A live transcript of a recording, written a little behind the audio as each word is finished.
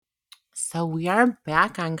So we are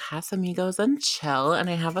back on Casamigos and Chill, and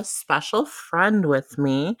I have a special friend with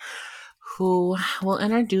me who will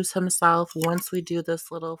introduce himself once we do this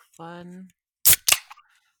little fun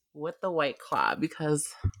with the White Claw because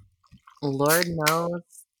Lord knows.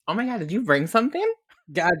 Oh my God, did you bring something?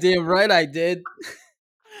 Goddamn right I did.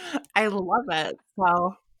 I love it.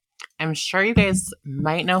 So I'm sure you guys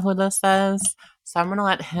might know who this is. So I'm going to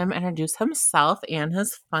let him introduce himself and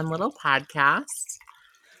his fun little podcast.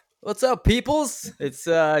 What's up, peoples? It's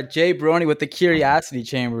Jay Brony with the Curiosity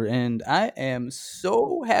Chamber, and I am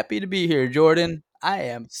so happy to be here, Jordan. I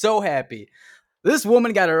am so happy. This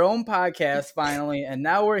woman got her own podcast finally, and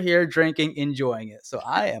now we're here drinking, enjoying it. So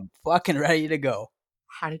I am fucking ready to go.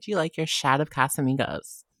 How did you like your shot of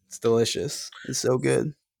Casamigos? It's delicious. It's so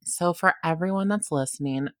good. So, for everyone that's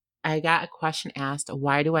listening, I got a question asked,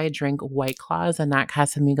 why do I drink White Claws and not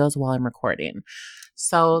Casamigos while I'm recording?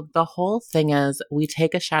 So, the whole thing is we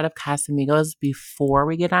take a shot of Casamigos before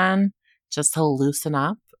we get on just to loosen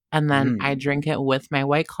up. And then I drink it with my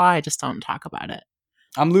White Claw. I just don't talk about it.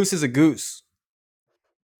 I'm loose as a goose.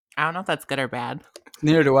 I don't know if that's good or bad.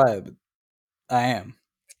 Neither do I, but I am.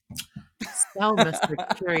 So,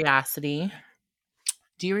 Mr. Curiosity,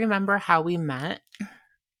 do you remember how we met?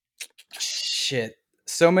 Shit.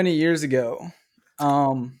 So many years ago.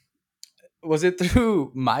 Was it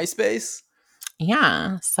through MySpace?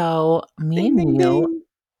 Yeah. So, me Ding, ding, and you ding.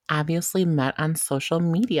 obviously met on social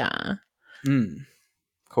media. Of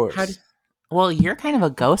How course. Well, you're kind of a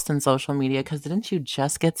ghost in social media because didn't you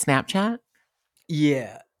just get Snapchat?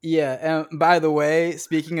 Yeah. Yeah. And by the way,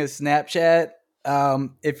 speaking of Snapchat,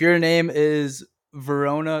 if your name is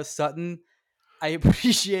Verona Sutton, I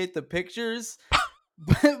appreciate the pictures,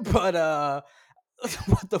 but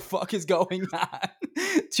what the fuck is going on?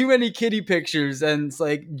 Too many kitty pictures, and it's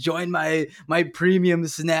like join my premium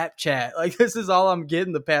Snapchat. Like this is all I'm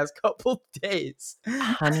getting the past couple days.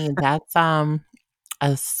 Honey, that's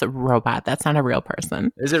robot. That's not a real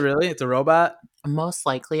person. Is it really? It's a robot? Most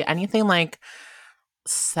likely, anything like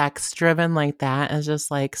sex driven like that is just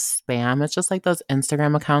like spam. It's just like those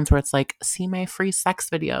Instagram accounts where it's like, see my free sex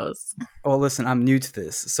videos. Well, listen, I'm new to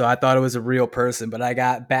this, so I thought it was a real person, but I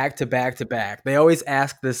got back to back to back. They always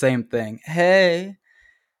ask the same thing. Hey,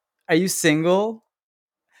 are you single?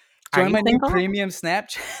 Are Join you my new single? premium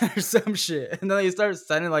Snapchat or some shit. And then they start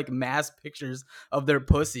sending like mass pictures of their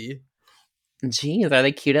pussy. Geez, are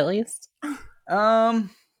they cute at least? Um,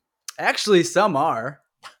 actually, some are.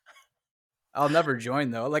 I'll never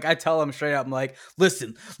join though. Like I tell them straight up, I'm like,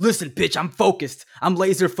 listen, bitch, I'm focused. I'm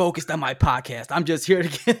laser focused on my podcast. I'm just here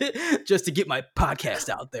to get my podcast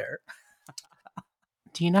out there.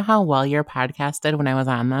 Do you know how well your podcast did when I was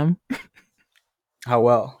on them? How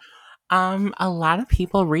well? A lot of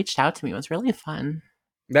people reached out to me. It was really fun.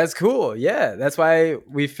 That's cool. Yeah, that's why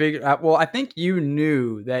we figured out. Well, I think you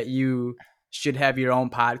knew that you should have your own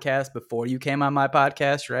podcast before you came on my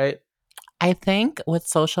podcast, right? I think with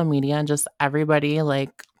social media, just everybody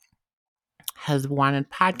like has wanted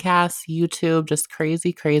podcasts, YouTube, just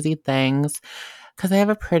crazy, crazy things. Because I have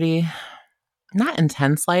a pretty, not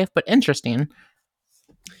intense life, but interesting.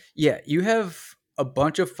 Yeah, you have a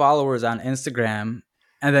bunch of followers on Instagram,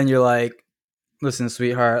 and then you're like, listen,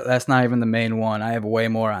 sweetheart, that's not even the main one. I have way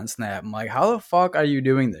more on Snap. I'm like, how the fuck are you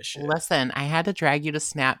doing this shit? Listen, I had to drag you to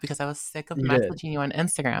Snap because I was sick of You did. messaging you on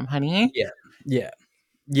Instagram, honey. Yeah. Yeah.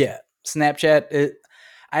 Yeah. Snapchat,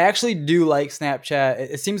 I actually do like Snapchat.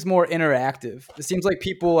 It seems more interactive. It seems like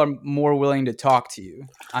people are more willing to talk to you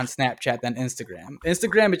on Snapchat than Instagram.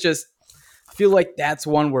 Instagram, I feel like that's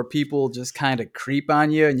one where people just kind of creep on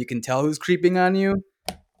you and you can tell who's creeping on you.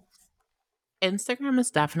 Instagram is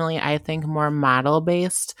definitely, I think, more model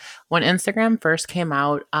based. When Instagram first came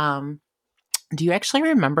out, do you actually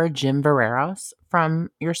remember Jim Barreros from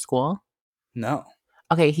your school? No.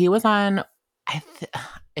 Okay, he was on.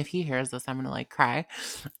 If he hears this, I'm gonna like cry.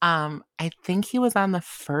 I think he was on the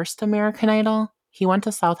first American Idol. He went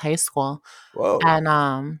to South High School, Whoa.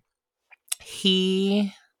 and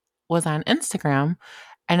he was on Instagram,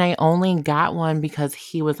 and I only got one because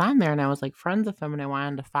he was on there, and I was like friends with him, and I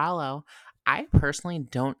wanted to follow. I personally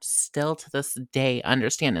don't still to this day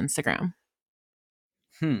understand Instagram.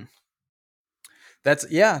 Hmm. That's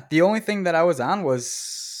yeah. The only thing that I was on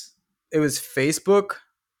was it was Facebook.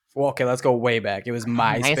 Well, okay, let's go way back. It was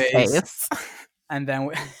MySpace, MySpace. and then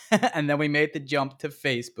and then we made the jump to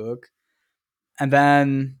Facebook, and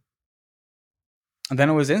then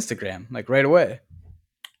it was Instagram, like right away.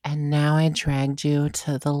 And now I dragged you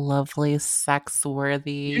to the lovely, You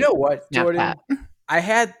sex-worthy know what, Snapchat. Jordan?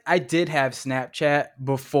 I did have Snapchat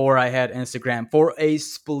before I had Instagram for a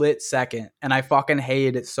split second, and I fucking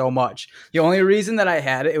hated it so much. The only reason that I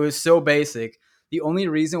had it, it was so basic. The only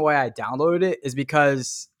reason why I downloaded it is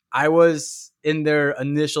because I was in their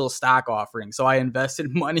initial stock offering, so I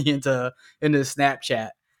invested money into Snapchat.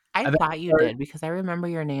 I And thought you did because I remember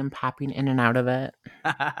your name popping in and out of it.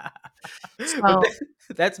 but So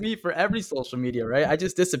that's me for every social media, right? I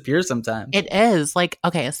just disappear sometimes. it is like,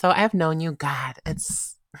 okay, so I've known you, God,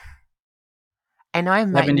 I know I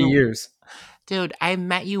met 70 you, years. dude. I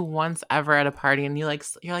met you once ever at a party, and you're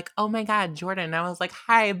like, oh my God, Jordan. And I was like,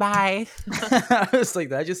 hi, bye. I was like,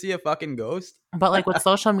 did I just see a fucking ghost? But like with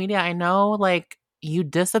social media, I know like you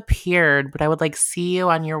disappeared, but I would like see you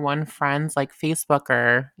on your one friend's like Facebook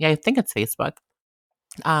or yeah, I think it's Facebook.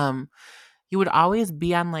 Um, you would always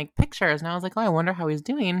be on like pictures, and I was like, oh, I wonder how he's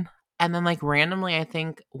doing. And then like randomly, I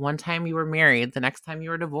think one time you were married, the next time you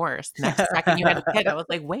were divorced, next second you had a kid. I was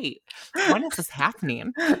like, wait, when is this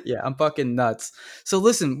happening? Yeah, I'm fucking nuts. So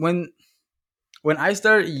listen, when I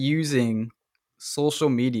start using social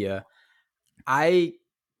media, I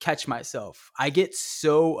catch myself. I get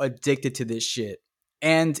so addicted to this shit.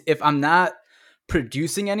 And if I'm not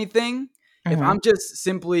producing anything, if Mhm. I'm just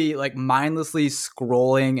simply like mindlessly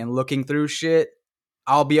scrolling and looking through shit,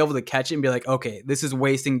 I'll be able to catch it and be like, okay, this is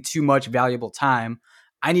wasting too much valuable time.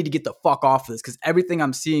 I need to get the fuck off of this because everything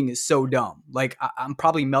I'm seeing is so dumb. Like, I'm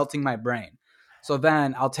probably melting my brain. So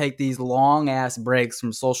then I'll take these long ass breaks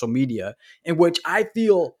from social media in which I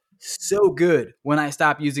feel so good when I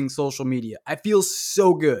stop using social media. I feel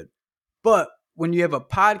so good. But when you have a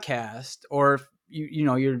podcast or if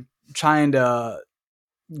you're trying to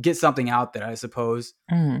get something out there, I suppose,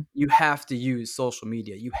 Mhm. you have to use social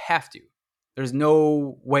media. You have to. There's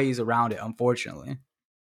no ways around it, unfortunately.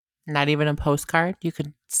 Not even a postcard. You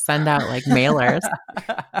could send out like mailers.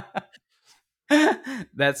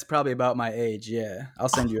 That's probably about my age. Yeah. I'll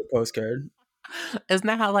send you a postcard. Isn't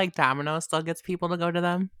that how like Domino's still gets people to go to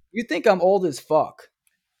them? You think I'm old as fuck.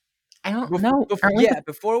 I don't know. Aren't we Yeah,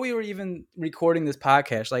 before we were even recording this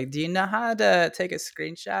podcast, like, do you know how to take a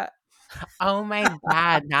screenshot? Oh my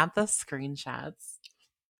God, not the screenshots.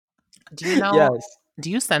 Do you know, Yes. do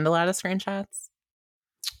you send a lot of screenshots?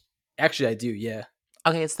 Actually, I do. Yeah.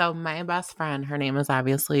 Okay, so my best friend, her name is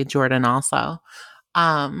obviously Jordan also.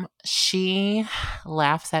 She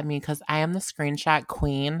laughs at me because I am the screenshot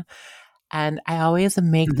queen and I always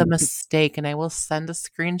make the mistake and I will send a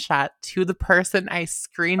screenshot to the person I Oh,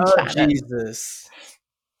 screenshot it. Jesus.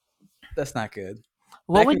 That's not good.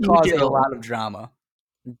 What That would can you cause a do? lot of drama.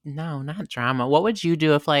 No, not drama. What would you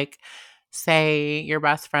do if like say your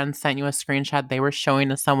best friend sent you a screenshot they were showing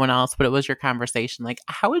to someone else, but it was your conversation? Like,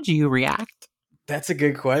 how would you react? That's a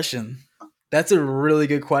good question. That's a really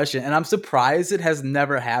good question. And I'm surprised it has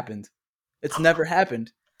never happened. It's never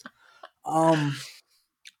happened. Um,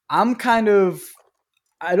 I'm kind of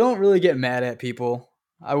I don't really get mad at people.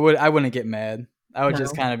 I wouldn't get mad. I would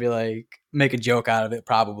just No. kind of be like make a joke out of it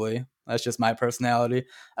probably. That's just my personality.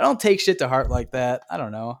 I don't take shit to heart like that. I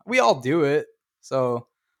don't know. We all do it. So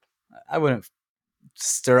I wouldn't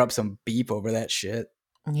stir up some beef over that shit.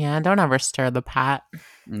 Yeah, don't ever stir the pot.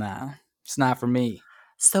 Nah. It's not for me.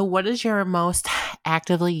 So, what is your most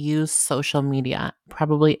actively used social media?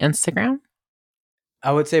 Probably Instagram.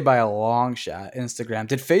 I would say by a long shot Instagram.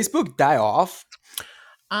 Did Facebook die off?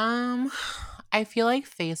 Um, I feel like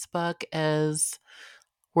Facebook is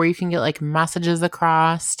where you can get like messages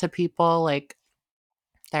across to people like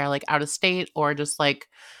they're like out of state or just like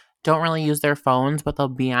don't really use their phones, but they'll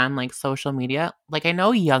be on like social media. Like I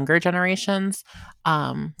know younger generations,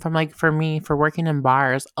 from like for me, for working in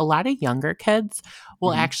bars, a lot of younger kids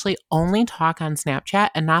will Mhm. actually only talk on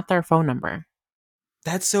Snapchat and not their phone number.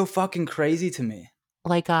 That's so fucking crazy to me.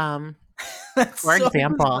 Like, That's for so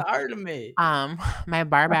example, bizarre to me. my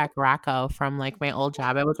barback Rocco from like my old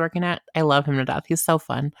job I was working at, I love him to death. He's so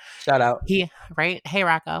fun. Shout out. He right? Hey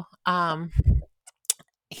Rocco.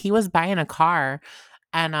 He was buying a car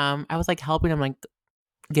and I was like helping him like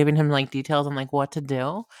giving him like details on like what to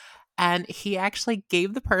do. And he actually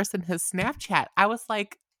gave the person his Snapchat. I was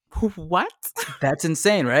like, what? That's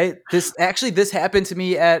insane, right? This happened to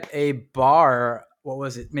me at a bar. What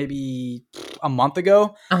was it? Maybe a month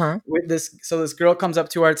ago. Uh-huh. With this girl comes up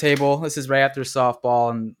to our table. This is right after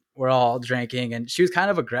softball, and we're all drinking, and she was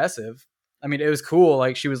kind of aggressive. I mean, it was cool.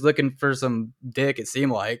 Like she was looking for some dick. It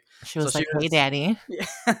seemed like She so. was She like, hey was daddy.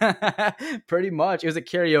 yeah, pretty much. It was a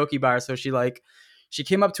karaoke bar, so she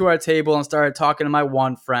came up to our table and started talking to my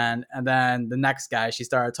one friend, and then the next guy she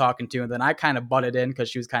started talking to, and then I kind of butted in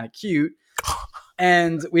because she was kind of cute.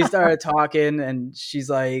 And we started talking, and she's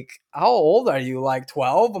like, "How old are you? Like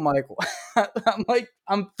 12?" I'm like,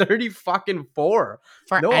 I'm 30 fucking 4.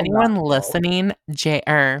 For No, I'm not anyone 12. listening, Jay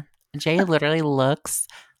literally looks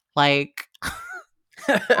like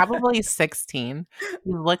probably 16.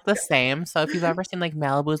 You look the same. So if you've ever seen like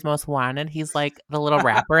Malibu's Most Wanted, he's like the little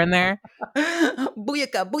rapper in there.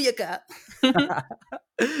 Booyaka, booyaka.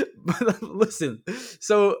 But listen,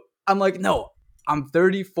 so I'm like, no, I'm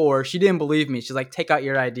 34. She didn't believe me. She's like, take out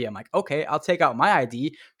your ID. I'm like, okay, I'll take out my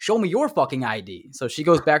ID. Show me your fucking ID. So she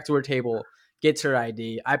goes back to her table, gets her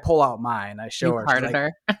ID. I pull out mine. I You show her. She's carded like,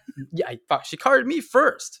 her. yeah, fuck. She carded me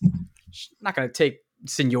first. She's not gonna take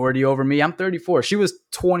seniority over me. I'm 34. She was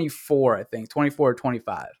 24, I think, 24 or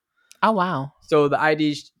 25. Oh wow. So the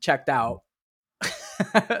ID's checked out.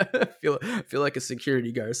 feel like a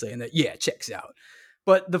security guard saying that. Yeah, checks out.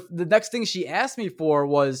 But the next thing she asked me for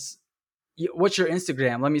was, what's your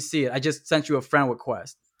Instagram? Let me see it. I just sent you a friend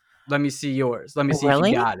request. Let me see yours. Let me see if you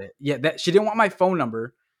Really? got it. Yeah, that she didn't want my phone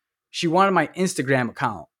number. She wanted my Instagram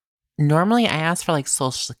account. Normally I ask for like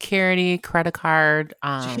social security, credit card,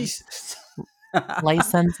 Jesus.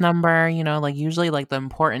 license number, like usually like the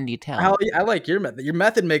important details. I like your method. Your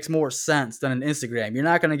method makes more sense than an Instagram. You're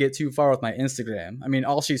not going to get too far with my Instagram. I mean,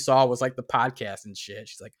 all she saw was like the podcast and shit.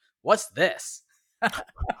 She's like, what's this?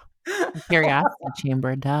 Curiosity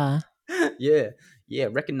chamber, duh. Yeah,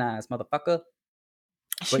 recognize, motherfucker.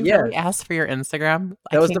 She yeah, really asked for your Instagram.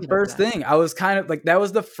 that was the first thing. I was kind of like, that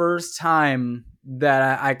was the first time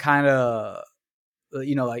that I kind of,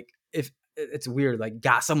 like, if it's weird, like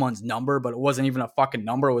got someone's number, but it wasn't even a fucking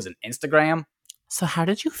number. It was an Instagram. So how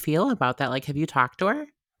did you feel about that? Like, have you talked to her?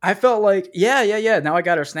 I felt like, yeah. Now I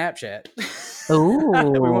got her Snapchat.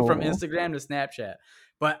 Oh, we went from Instagram to Snapchat.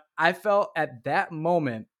 But I felt at that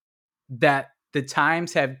moment that the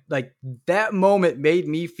times have, like, that moment made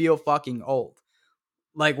me feel fucking old.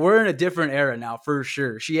 Like, we're in a different era now, for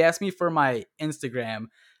sure. She asked me for my Instagram,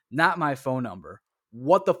 not my phone number.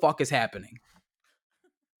 What the fuck is happening?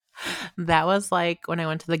 That was like when I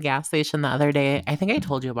went to the gas station the other day. I think I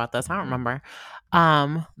told you about this. I don't remember.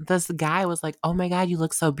 This guy was like, "Oh my God, you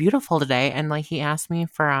look so beautiful today." And like he asked me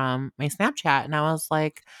for my Snapchat. And I was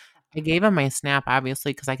like, I gave him my Snap,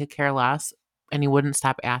 obviously, because I could care less. And he wouldn't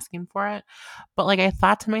stop asking for it. But like I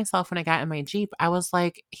thought to myself when I got in my Jeep, I was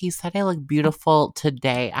like, he said I look beautiful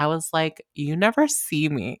today. I was like, you never see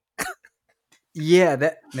me. Yeah,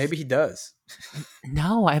 that maybe he does.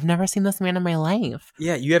 No, I've never seen this man in my life.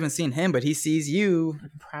 Yeah, you haven't seen him, but he sees you.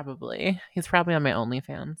 Probably. He's probably on my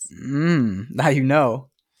OnlyFans. Now you know.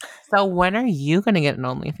 So when are you going to get an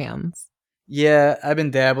OnlyFans? Yeah, I've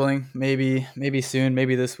been dabbling. Maybe soon.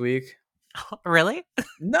 Maybe this week. Really?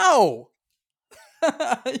 No.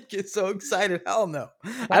 I get so excited. Hell no.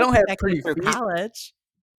 I don't have pretty through feet. college.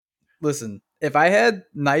 Listen, if I had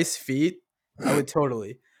nice feet, I would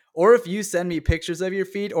totally. Or if you send me pictures of your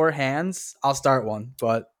feet or hands, I'll start one.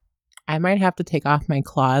 But I might have to take off my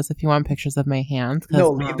claws if you want pictures of my hands. no,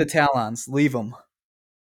 leave the talons. Leave them.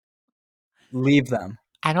 Leave them.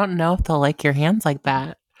 I don't know if they'll like your hands like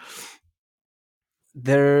that.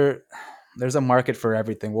 There's a market for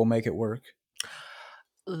everything. We'll make it work.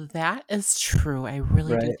 That is true. I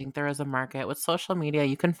really do Right. think there is a market. With social media,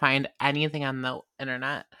 you can find anything on the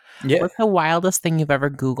internet. Yeah. What's the wildest thing you've ever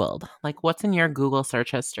Googled? Like, what's in your Google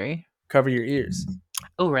search history? Cover your ears.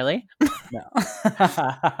 Oh, really? No.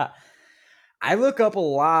 I look up a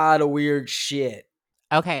lot of weird shit.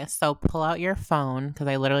 Okay, so pull out your phone because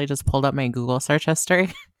I literally just pulled up my Google search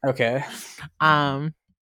history. Okay.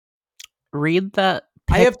 Read the.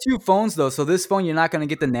 I have two phones though, so this phone you're not gonna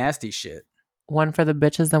get the nasty shit. One for the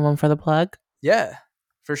bitches and one for the plug? Yeah,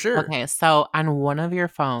 for sure. Okay, so on one of your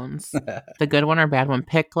phones, the good one or bad one,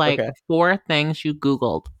 pick like 4 things you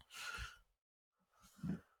Googled.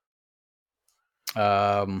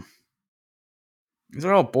 These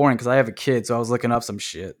are all boring because I have a kid, so I was looking up some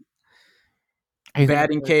shit.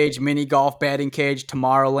 Batting cage, mini golf, batting cage,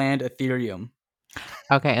 Tomorrowland, Ethereum.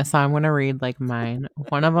 Okay, so I'm gonna read like mine.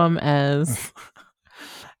 One of them is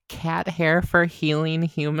cat hair for healing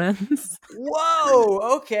humans.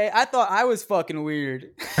 Whoa, okay. I thought I was fucking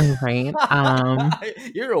weird. Right.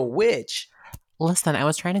 You're a witch. Listen, I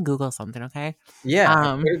was trying to Google something, okay?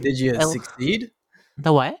 Yeah. Did you succeed?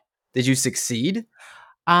 The what? Did you succeed?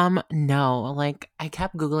 No. Like I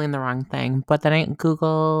kept Googling the wrong thing, but then I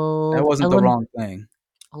Googled. That wasn't the wrong thing.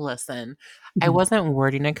 Listen, I wasn't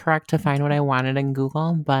wording it correct to find what I wanted in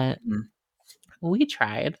Google, but we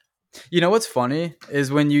tried. You know what's funny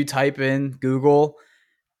is when you type in Google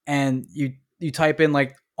and you type in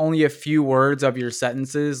like only a few words of your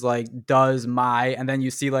sentences, like does my, and then you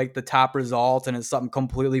see like the top results and it's something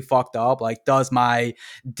completely fucked up, like does my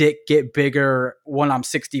dick get bigger when I'm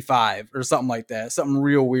 65 or something like that, something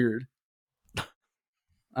real weird.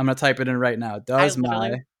 I'm gonna type it in right now. I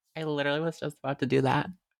literally was just about to do that.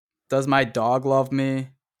 Does my dog love me?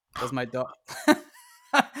 Does my dog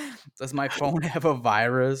does my phone have a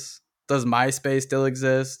virus? Does MySpace still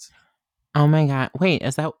exist? Oh my god. Wait,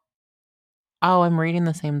 is that Oh, I'm reading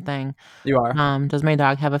the same thing. You are. Does my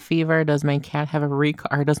dog have a fever? Does my cat have a recall?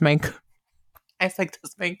 Or does my I was like,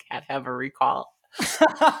 does my cat have a recall?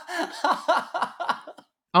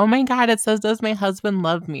 Oh my god, it says, does my husband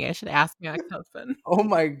love me? I should ask my ex-husband. Oh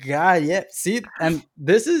my god, yeah. See, and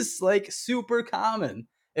this is like super common.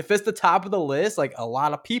 If it's the top of the list, like a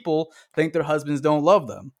lot of people think their husbands don't love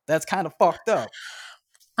them. That's kind of fucked up.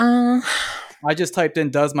 Uh, I just typed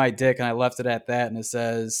in does my dick and I left it at that and it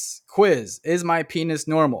says quiz, is my penis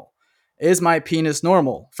normal? Is my penis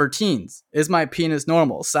normal for teens? Is my penis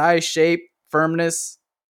normal? Size, shape, firmness?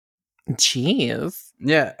 Jeez.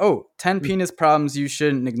 Yeah. Oh, 10 penis problems you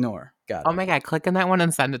shouldn't ignore. Got it. Oh my god, click on that one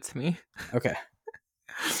and send it to me. Okay.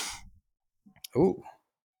 Ooh.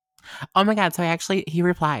 Oh my god, so he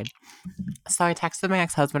replied. So I texted my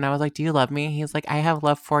ex-husband. I was like, do you love me? He's like, I have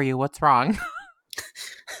love for you. What's wrong?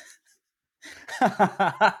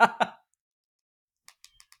 How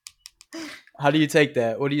do you take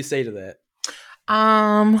that? What do you say to that?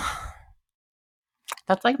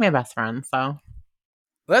 That's like my best friend, so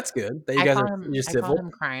That's good that you guys are you're I call civil.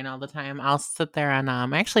 him crying all the time. I'll sit there and I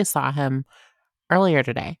actually saw him earlier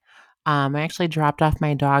today. I actually dropped off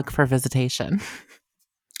my dog for visitation.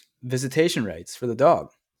 Visitation rights for the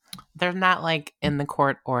dog. They're not like in the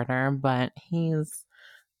court order, but he's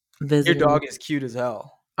Your visiting. dog is cute as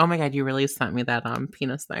hell. Oh my god, you really sent me that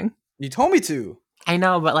penis thing. You told me to. I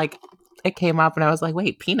know, but like it came up and I was like,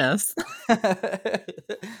 wait, penis?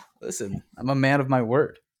 Listen, I'm a man of my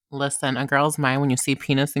word. Listen, a girl's mind, when you see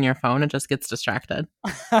penis in your phone, it just gets distracted.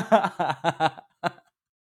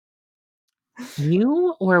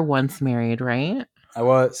 You were once married, right? I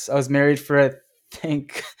was married for, I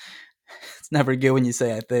think, it's never good when you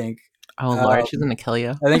say I think. Oh Lord, she's gonna kill you.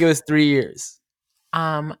 I think it was 3 years.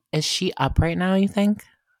 Is she up right now, you think?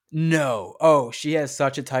 No. Oh, she has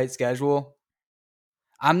such a tight schedule.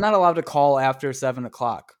 I'm not allowed to call after 7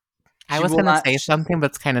 o'clock. I was gonna say something, but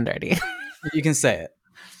it's kind of dirty. You can say it.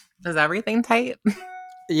 Is everything tight?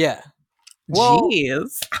 Yeah. Well,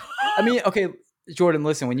 jeez. I mean, okay, Jordan,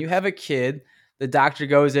 listen, when you have a kid, the doctor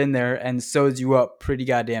goes in there and sews you up pretty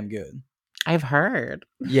goddamn good. I've heard.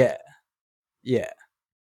 Yeah. Yeah.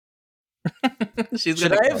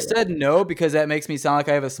 Should I have said no because that makes me sound like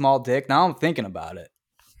I have a small dick? Now I'm thinking about it.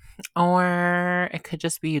 Or it could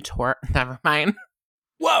just be you twerk. Never mind.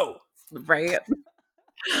 Whoa. Right?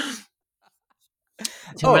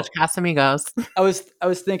 Too much Casamigos. I was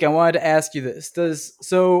thinking, I wanted to ask you this.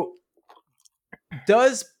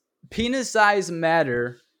 Does penis size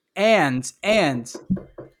matter? And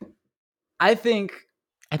I think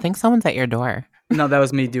someone's at your door. No, that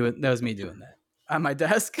was me doing that on my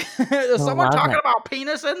desk. Is someone talking about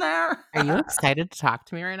penis in there? Are you excited to talk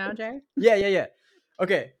to me right now, Jay? Yeah.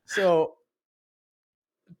 Okay, so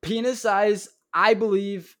penis size, I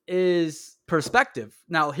believe, is perspective.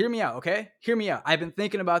 Now, hear me out, okay? Hear me out. I've been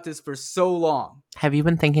thinking about this for so long. Have you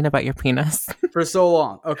been thinking about your penis? For so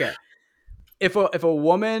long. Okay. If a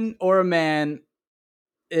woman or a man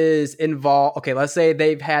is involved, okay, let's say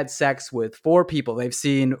they've had sex with 4 people. They've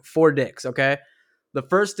seen 4 dicks, okay? The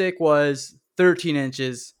first dick was 13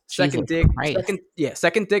 inches. Second dick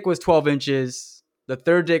was 12 inches. The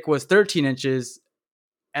third dick was 13 inches.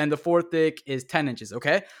 And the fourth dick is 10 inches,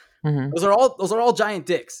 okay? Mm-hmm. Those are all giant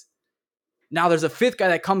dicks. Now there's a 5th guy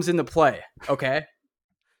that comes into play, okay?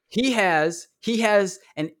 He has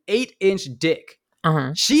an 8-inch dick.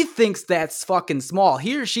 Uh-huh. She thinks that's fucking small.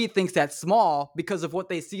 He or she thinks that's small because of what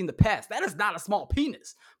they see in the past. That is not a small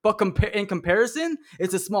penis. But in comparison,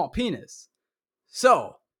 it's a small penis.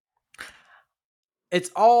 So,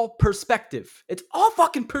 it's all perspective. It's all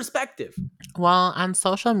fucking perspective. Well, on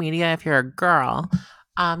social media, if you're a girl,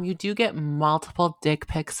 you do get multiple dick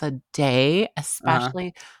pics a day,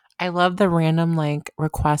 especially. I love the random like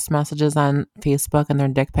request messages on Facebook and their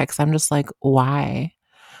dick pics. I'm just like, why?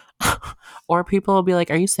 Or people will be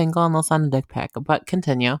like, are you single? And they'll send a dick pic. But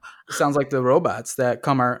continue. It sounds like the robots that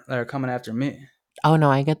are coming after me. Oh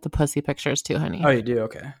no, I get the pussy pictures too, honey. Oh, you do?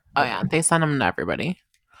 Okay. Oh yeah, they send them to everybody.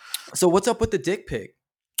 So what's up with the dick pic?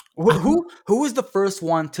 Who was the first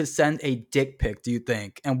one to send a dick pic, do you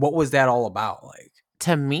think? And what was that all about? Like,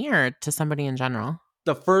 to me or to somebody in general?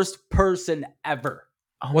 The first person ever.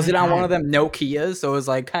 Oh Was my it on one God. of them Nokias? So it was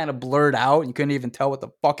like kind of blurred out and you couldn't even tell what the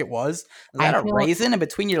fuck it was. Was I that a feel raisin in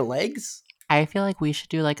between your legs? I feel like we should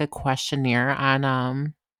do like a questionnaire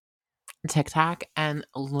on TikTok and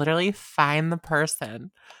literally find the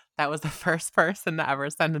person that was the first person to ever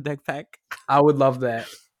send a dick pic. I would love that.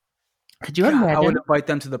 Could you God, I would imagine? invite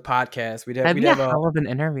them to the podcast. That'd We'd be a have a hell of an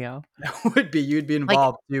interview. would be you'd be Like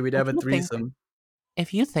involved too. We'd if have a you think threesome.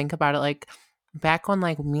 if you think about it, like back when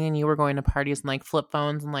like me and you were going to parties and like flip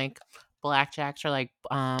phones and like blackjacks or like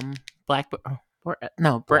black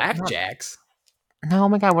no, Blackjacks. no, oh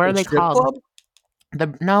my God, what are A they strip called?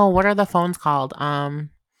 club? What are the phones called? The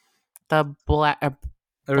There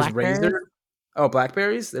was Blackberries? Razor. Oh,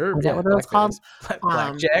 Blackberries? They're Is that what it was called? Blackberries.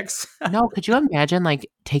 Um, Blackjacks. no, could you imagine like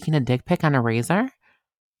taking a dick pic on a razor?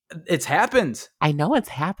 It's happened. I know it's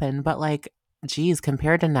happened, but like, geez,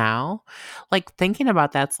 compared to now, like thinking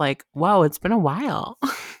about that's like, whoa, it's been a while.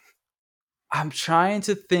 I'm trying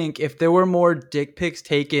to think if there were more dick pics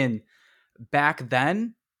taken back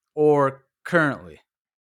then or currently.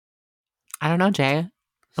 I don't know, Jay.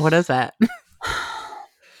 What is that?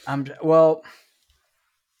 Well,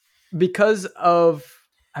 because of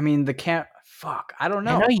the can't fuck. I don't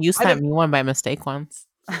I know know. you sent me one by mistake once.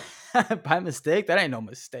 By mistake? That ain't no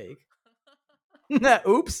mistake.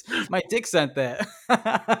 Oops, my dick sent that.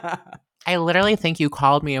 I literally think you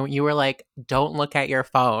called me and you were like, don't look at your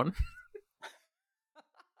phone.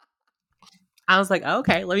 I was like,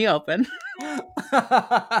 okay, let me open.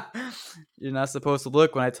 You're not supposed to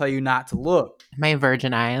look when I tell you not to look. My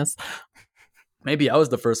virgin eyes. Maybe I was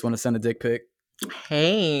the first one to send a dick pic.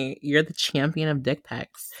 Hey, you're the champion of dick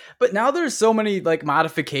pics. But now there's so many like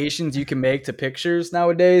modifications you can make to pictures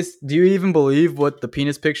nowadays. Do you even believe what the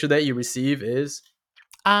penis picture that you receive is?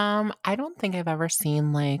 I don't think I've ever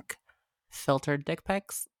seen like filtered dick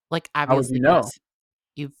pics. Like How would you obviously know? yes.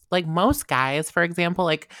 You've like most guys, for example,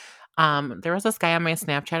 like there was this guy on my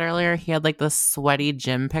Snapchat earlier. He had like this sweaty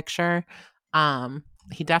gym picture.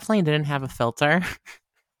 He definitely didn't have a filter.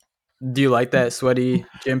 Do you like that sweaty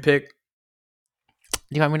gym pic?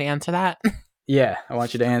 Do you want me to answer that? Yeah, I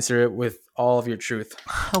want you to answer it with all of your truth.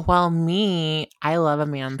 Well, me, I love a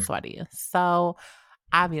man sweaty. So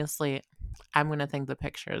obviously I'm gonna think the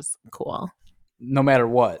picture's cool. No matter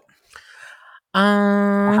what.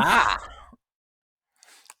 Um Aha!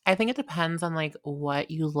 I think it depends on like what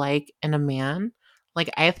you like in a man. Like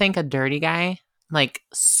I think a dirty guy, like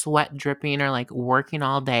sweat dripping or like working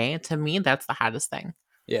all day, to me that's the hottest thing.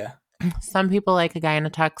 Yeah. Some people like a guy in a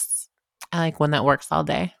tux. I like one that works all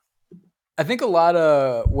day. I think a lot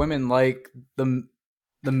of women like the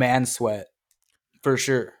man sweat for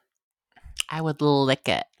sure. I would lick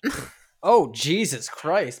it. Oh, Jesus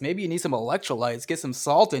Christ. Maybe you need some electrolytes. Get some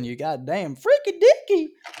salt in you. Goddamn. Freaky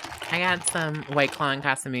dicky. I got some White Claw and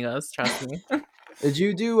Casamigos, trust me. Did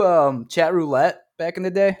you do chat roulette back in the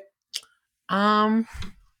day?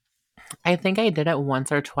 I think I did it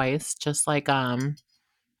once or twice, just like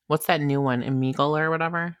what's that new one? Omegle or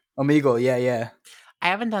whatever? Omegle, yeah. I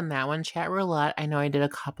haven't done that one. Chat roulette, I know I did a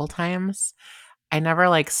couple times. I never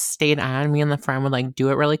like stayed on. Me and the friend would like do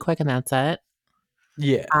it really quick and that's it.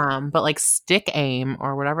 Yeah. But like stick aim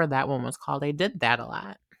or whatever that one was called, I did that a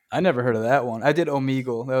lot. I never heard of that one. I did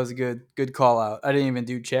Omegle. That was a good call out. I didn't even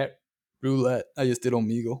do chat roulette. I just did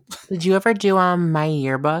Omegle. Did you ever do my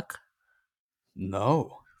yearbook?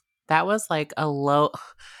 No. That was like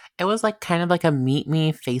it was like kind of like a meet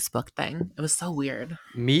me Facebook thing. It was so weird.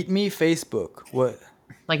 Meet me Facebook. What?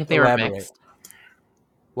 Like if they were Elaborate. mixed.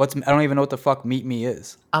 I don't even know what the fuck Meet Me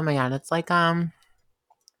is. Oh my God, it's like a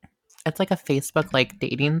Facebook like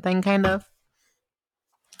dating thing kind of.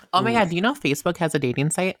 Oh my Ooh. God, do you know Facebook has a dating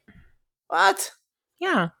site? What?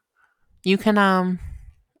 Yeah. You can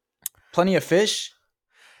Plenty of fish?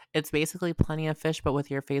 it's basically Plenty of Fish but with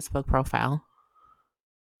your Facebook profile.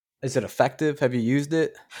 Is it effective? Have you used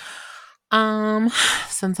it?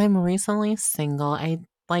 Since I'm recently single, I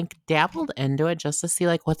like dabbled into it just to see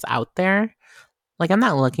like what's out there. Like I'm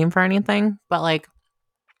not looking for anything, but like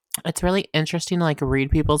it's really interesting to like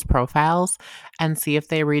read people's profiles and see if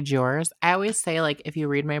they read yours. I always say like if you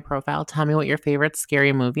read my profile, tell me what your favorite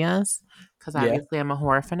scary movie is because Yeah. obviously I'm a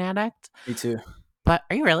horror fanatic. Me too. But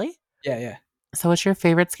are you really? Yeah. So what's your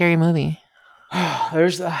favorite scary movie?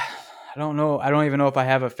 There's I don't know. I don't even know if I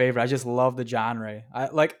have a favorite. I just love the genre. I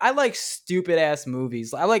like stupid ass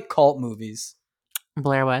movies. I like cult movies.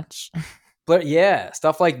 Blair Witch. But yeah,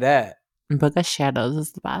 stuff like that. Book of Shadows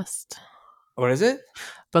is the best. What is it?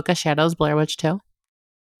 Book of Shadows, Blair Witch 2.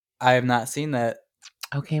 I have not seen that.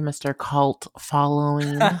 Okay, Mr. Cult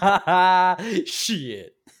following.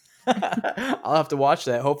 Shit. I'll have to watch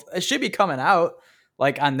that. Hope it should be coming out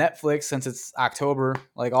like on Netflix since it's October.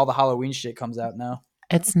 Like all the Halloween shit comes out now.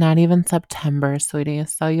 It's not even September, sweetie,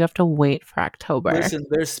 so you have to wait for October. Listen,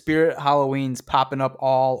 there's Spirit Halloweens popping up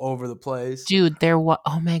all over the place. Dude, there was,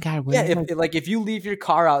 oh my God, Yeah, when's like, if you leave your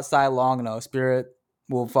car outside long enough, Spirit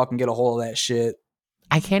will fucking get a hold of that shit.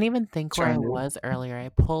 I can't even think where I Trying to. was earlier. I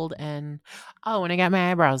pulled in, oh, when I got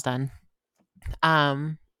my eyebrows done.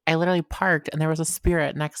 I literally parked and there was a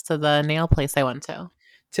Spirit next to the nail place I went to.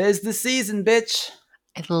 'Tis the season, bitch.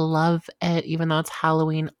 I love it, even though it's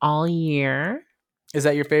Halloween all year. Is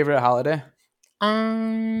that your favorite holiday?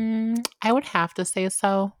 I would have to say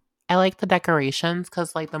so. I like the decorations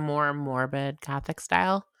because, like, the more morbid Gothic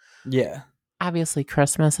style. Yeah. Obviously,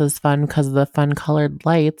 Christmas is fun because of the fun colored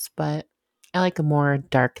lights, but I like a more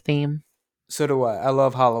dark theme. So do I. I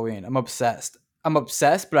love Halloween. I'm obsessed.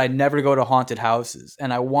 But I never go to haunted houses.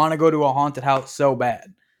 And I want to go to a haunted house so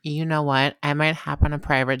bad. You know what? I might hop on a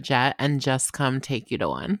private jet and just come take you to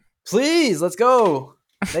one. Please, let's go.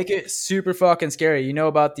 Make it super fucking scary. You know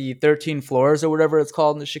about the 13 floors or whatever it's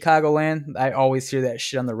called in the Chicagoland? I always hear that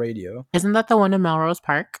shit on the radio. Isn't that the one in Melrose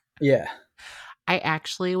Park? Yeah. I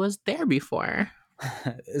actually was there before.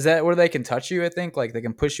 Is that where they can touch you, I think? Like they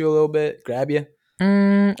can push you a little bit, grab you?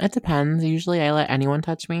 It depends. Usually I let anyone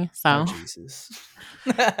touch me. So Oh, Jesus.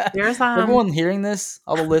 there's Everyone hearing this,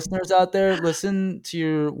 all the listeners out there, listen to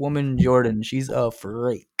your woman Jordan. She's a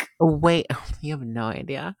freak. wait, you have no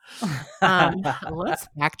idea. Let's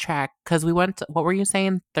backtrack because we went to, what were you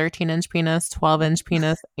saying? 13-inch penis, 12-inch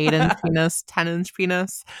penis, 8-inch penis, 10-inch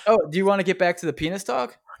penis. Oh, do you want to get back to the penis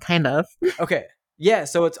talk? Kind of. Okay. Yeah,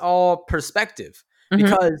 so it's all perspective. Mhm.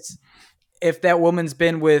 Because if that woman's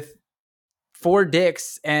been with 4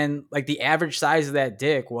 dicks and like the average size of that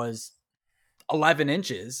dick was 11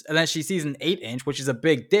 inches, and then she sees an 8-inch, which is a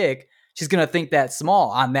big dick, she's going to think that's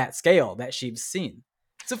small on that scale that she's seen.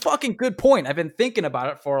 It's a fucking good point. I've been thinking about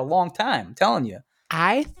it for a long time. I'm telling you.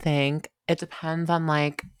 I think it depends on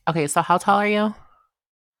like, okay, so how tall are you?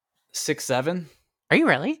 6'7"? Are you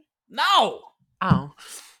really? No! Oh,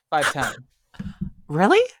 5'10".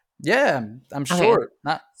 really? Yeah, I'm Okay. short.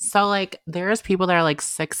 Not So like there's people that are like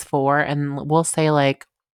 6'4" and we'll say like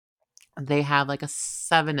they have like a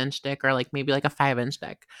 7-inch dick or like maybe like a 5-inch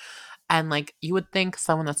dick. And like you would think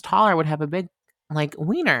someone that's taller would have a big like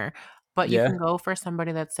wiener. But you yeah. can go for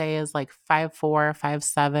somebody that say is like 5'4",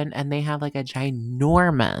 5'7", and they have like a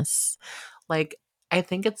ginormous. Like I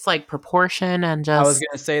think it's like proportion and I was just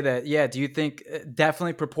gonna say that. Yeah. Do you think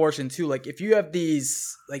definitely proportion too? Like if you have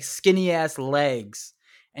these like skinny ass legs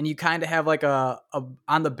and you kind of have like a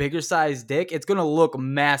on the bigger size dick, it's gonna look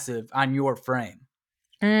massive on your frame.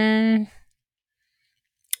 mm,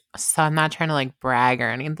 so I'm not trying to like brag or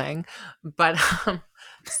anything. But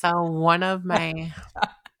so one of my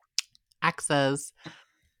exes,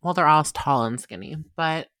 well, they're all tall and skinny,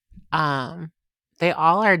 but um they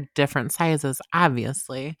all are different sizes,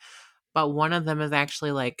 obviously. But one of them is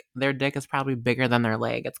actually like their dick is probably bigger than their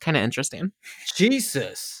leg. It's kind of interesting.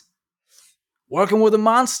 Jesus, working with a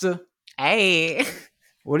monster. Hey.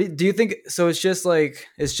 What do you think? So it's just like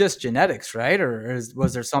it's just genetics, right? Or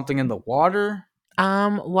was there something in the water?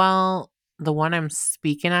 Well, the one I'm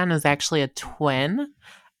speaking on is actually a twin.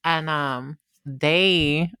 And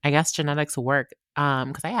they, I guess genetics work.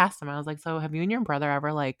 Because I asked them, I was like, so have you and your brother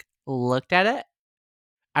ever like looked at it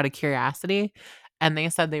out of curiosity? And they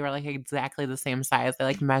said they were like exactly the same size. They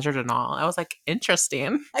like measured and all. I was like,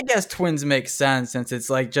 interesting. I guess twins make sense since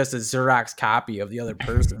it's like just a Xerox copy of the other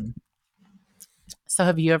person. So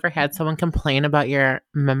have you ever had someone complain about your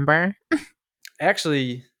member?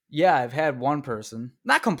 Actually, yeah, I've had one person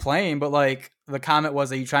not complain, but like the comment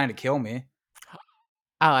was, "Are you trying to kill me?"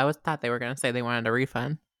 Oh, I was thought they were gonna say they wanted a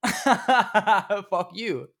refund. Fuck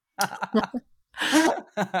you.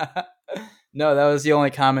 No, that was the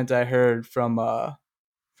only comment I heard from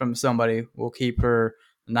somebody. We'll keep her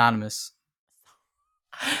anonymous.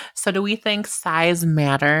 So do we think size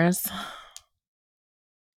matters?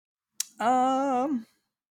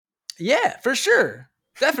 Yeah, for sure.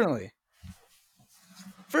 Definitely.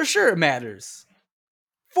 For sure it matters.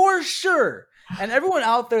 For sure. And everyone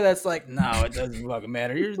out there that's like, no, it doesn't fucking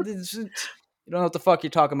matter. You don't know what the fuck you're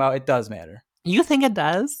talking about. It does matter. You think it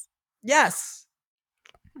does? Yes.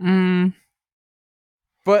 Mm,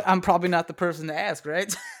 But I'm probably not the person to ask,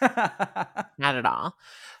 right? not at all.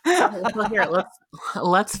 So here,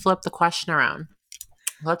 let's flip the question around.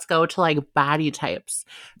 Let's go to like body types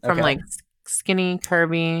from Okay. like skinny,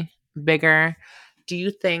 curvy, bigger. Do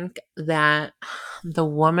you think that the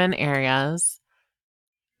woman areas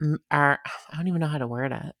are, I don't even know how to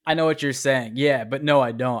word it. I know what you're saying. Yeah, but no,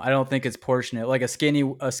 I don't. I don't think it's proportionate. Like a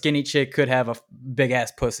skinny chick could have a big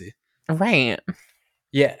ass pussy. Right.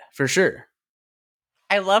 Yeah, for sure.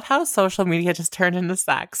 I love how social media just turned into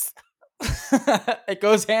sex. It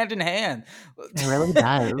goes hand in hand. It really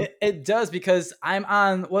does. It does because I'm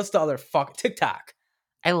on what's the other fuck TikTok.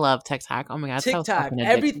 I love TikTok. Oh my god, it's so TikTok. fucking addictive.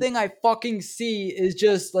 Everything I fucking see is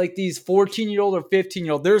just like these 14-year-old or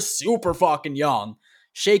 15-year-old. They're super fucking young,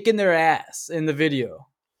 shaking their ass in the video.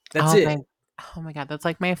 That's Oh it. my oh my god, that's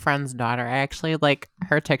like my friend's daughter. I actually like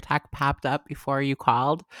her TikTok popped up before you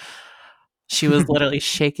called. She was literally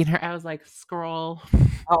shaking her. I was like, scroll.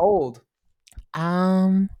 How old?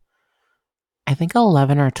 Um, I think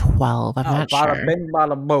 11 or 12. I'm Oh, not bada sure. bing,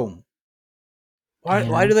 bada boom. Why? Yeah.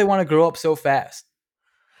 Why do they want to grow up so fast?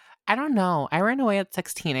 I don't know. I ran away at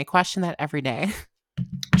 16. I question that every day.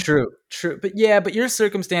 True, true. But yeah, but your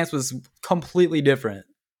circumstance was completely different.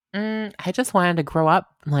 I just wanted to grow up.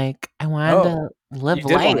 Like, I wanted Oh, to live you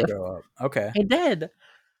did want to life. grow up. Okay. I did.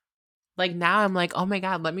 Like, now I'm like, oh my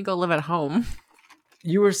God, let me go live at home.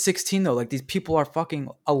 You were 16 though. Like these people are fucking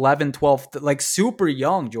 11, 12, like super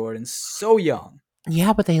young, Jordan. So young.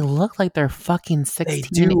 Yeah, but they look like they're fucking They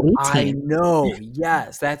 16, do. I 18. know.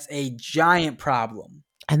 Yes, that's a giant problem.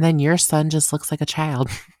 And then your son just looks like a child.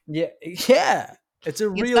 Yeah. Yeah. It's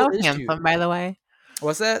a He's real so issue. handsome, by the way.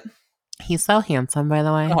 What's that? He's so handsome, by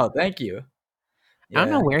the way. Oh, thank you. I don't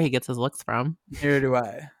know Yeah. where he gets his looks from. Here do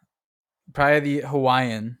I. Probably the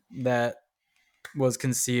Hawaiian that was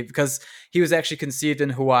conceived because he was actually conceived in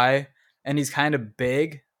Hawaii and he's kind of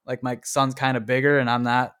big. Like my son's kind of bigger and I'm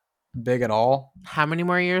not big at all. How many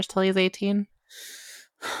more years till he's 18?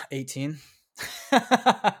 18.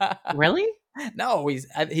 Really? No,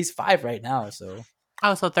 he's 5 right now, so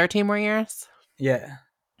Oh, so 13 more years? yeah.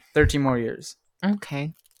 13 more years.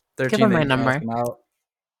 Okay. Give 13 him that my you can ask number. him out.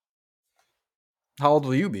 How old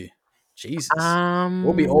will you be? Jesus.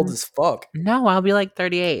 We'll be old Um, as fuck. no, I'll be like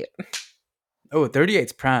 38. Oh,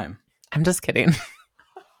 38's prime. I'm just kidding.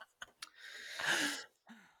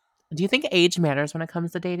 Do you think age matters when it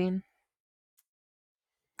comes to dating?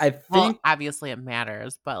 I Well, think obviously it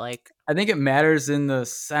matters, but like, I think it matters in the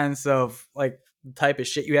sense of like the type of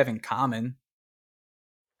shit you have in common.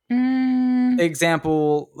 mm,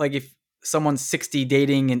 Example, like if someone's 60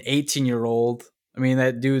 dating an 18-year-old, I mean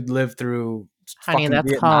that dude lived through honey, fucking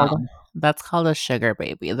Vietnam. that's called a sugar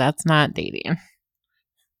baby. That's not dating.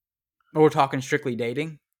 We're talking strictly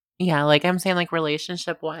dating. Yeah, like I'm saying, like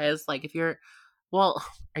relationship wise, like if you're, well,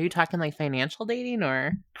 are you talking like financial dating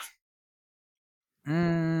or?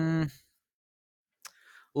 Mm,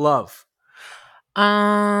 love.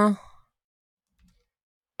 Uh,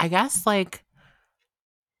 I guess like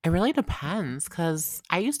it really depends because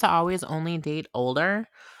I used to always only date older,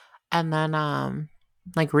 and then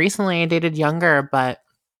like recently I dated younger, but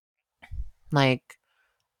like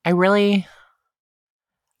I really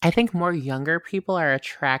I think more younger people are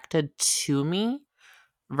attracted to me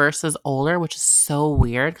versus older, which is so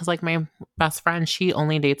weird because like my best friend, she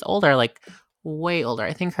only dates older, like way older.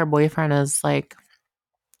 I think her boyfriend is like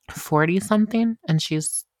 40 something and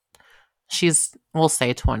she's we'll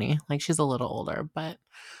say 20. Like she's a little older,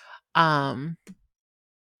 um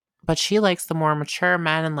but she likes the more mature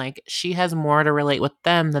men and like she has more to relate with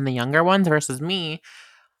them than the younger ones versus me.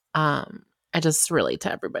 I just relate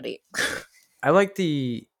to everybody. I like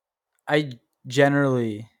the I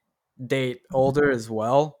generally date older as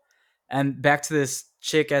well. And back to this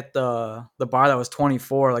chick at the bar that was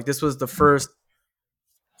 24, like this was the first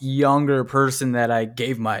younger person that I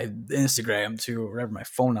gave my Instagram to or whatever my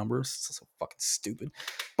phone number. It's so fucking stupid.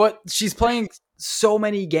 But she's playing so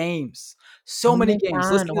many games. So Oh many my games.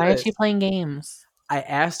 god, Listen to why is she this. playing games? I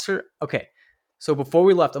asked her, okay. So before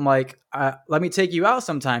we left, I'm like, let me take you out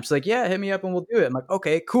sometime. She's like, yeah, hit me up and we'll do it. I'm like,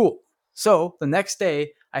 okay, cool. So the next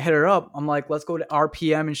day, I hit her up. I'm like, let's go to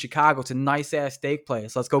RPM in Chicago. It's a nice ass steak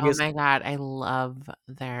place. Let's go Oh get some. my god, I love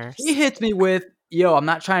their She hits me with, yo, I'm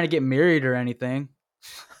not trying to get married or anything.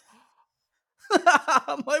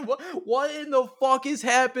 I'm like, what in the fuck is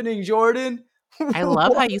happening, Jordan? I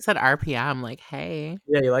love how you said RPM. Like, hey,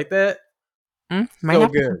 Yeah, you like that? might So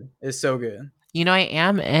have to. good. It's so good. You know, I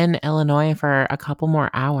am in Illinois for a couple more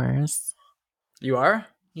hours. You are?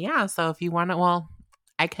 Yeah, so if you want to, well,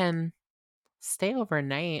 I can stay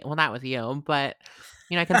overnight. Well, not with you, but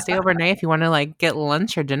you know, I can stay overnight if you want to like get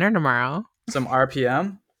lunch or dinner tomorrow. Some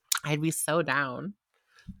RPM. I'd be so down.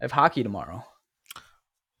 I have hockey tomorrow.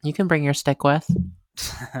 You can bring your stick with.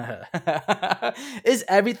 Is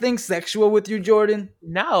everything sexual with you, Jordan?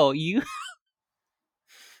 No, you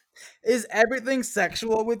Is everything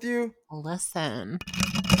sexual with you? listen.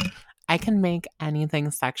 I can make anything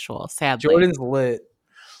sexual, sadly. Jordan's lit.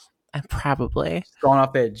 Probably. Going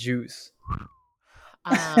off that juice.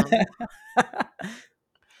 Um,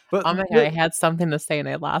 But Oh my God, I had something to say and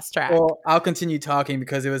I lost track. well, I'll continue talking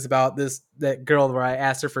because it was about that girl where I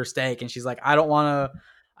asked her for steak and she's like, I don't want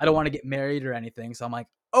to get married or anything. So I'm like,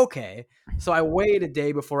 okay. So I wait a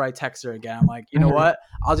day before I text her again. I'm like, you know Mhm. what?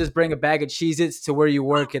 I'll just bring a bag of Cheez-Its to where you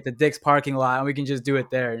work at the Dick's parking lot and we can just do it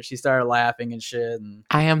there. And she started laughing and shit. And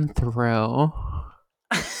I am through.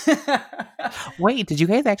 Wait, did you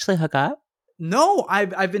guys actually hook up? no,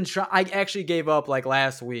 I've been trying. I actually gave up like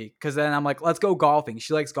last week because then I'm like, let's go golfing.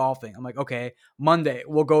 She likes golfing. I'm like, okay, Monday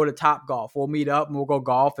we'll go to Top Golf. We'll meet up and we'll go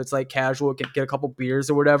golf. It's like casual, get a couple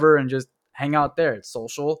beers or whatever, and just hang out there. It's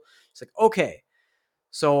social. It's like okay.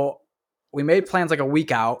 So we made plans like a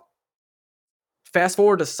week out. Fast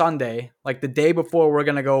forward to Sunday, like the day before we're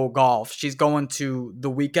gonna go golf. She's going to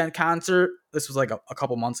the weekend concert. This was like a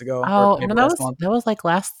couple months ago, or Oh, maybe no, last month. that was like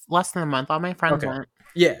less than a month. All my friends Okay. went.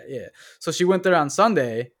 Yeah, yeah. So she went there on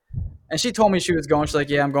Sunday and she told me she was going. She's like,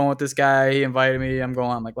 yeah, I'm going with this guy. He invited me. I'm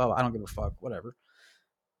going. I'm like, well, I don't give a fuck. Whatever.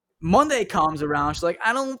 Monday comes around. She's like,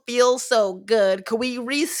 I don't feel so good. Could we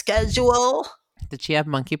reschedule? Did she have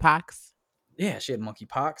monkeypox? Yeah, she had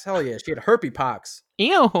monkeypox. Hell yeah. She had herpes pox.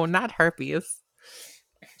 Ew, not herpes.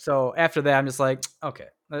 So after that, I'm just like, okay.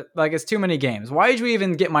 Like, it's too many games. Why did we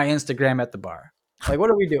even get my Instagram at the bar? Like, what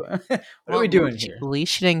are we doing? What are we doing here? At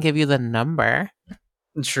least she didn't give you the number.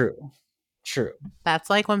 True. True. That's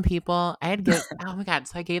like when people oh my God,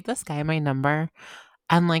 so I gave this guy my number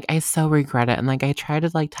and like I so regret it. And like I tried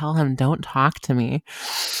to like tell him don't talk to me.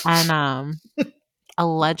 And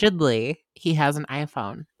allegedly he has an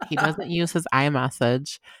iPhone. He doesn't use his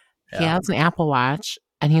iMessage. He Yeah. has an Apple Watch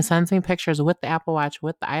and he sends me pictures with the Apple Watch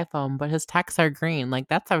with the iPhone, but his texts are green. Like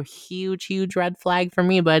that's a huge, huge red flag for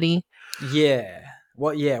me, buddy. Yeah.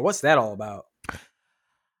 Well, yeah. What's that all about?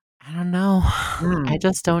 I don't know. I Hmm.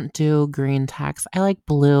 just don't do green text. I like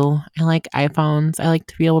blue. I like iPhones. I like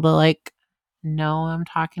to be able to like know I'm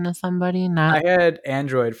talking to somebody, not I had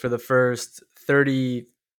Android for the first 30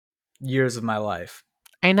 years of my life,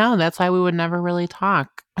 I know, that's why we would never really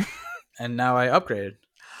talk. and now I upgraded.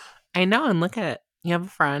 I know, and look at it. You have a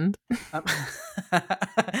friend. Um,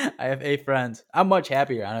 I have a friend. I'm much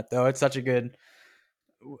happier on it though. It's such a good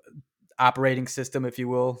operating system, if you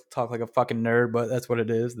will. Talk like a fucking nerd, but that's what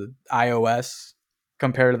it is. The iOS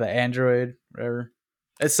compared to the Android, whatever.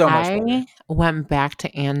 It's so much better. I went back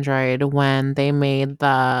to Android when they made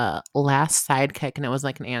the last Sidekick and it was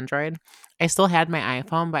like an Android. I still had my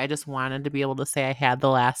iPhone, but I just wanted to be able to say I had the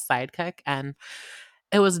last Sidekick, and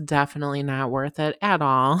it was definitely not worth it at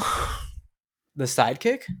all. The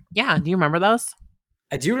Sidekick? Yeah, do you remember those?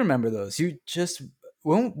 I do remember those. You just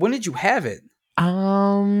when did you have it?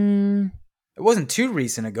 Um, It wasn't too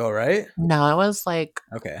recent ago, right? no, it was like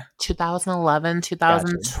Okay, 2011, gotcha.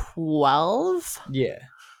 2012. Yeah.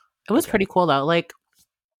 It was Okay. pretty cool though. Like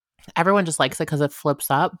everyone just likes it because it flips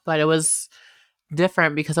up, but it was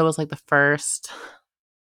different because it was like the first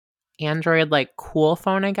Android like cool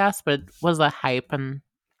phone, I guess, but it was a hype and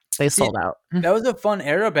they See, sold out. that was a fun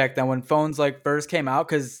era back then when phones like first came out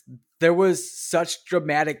because there was such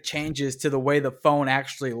dramatic changes to the way the phone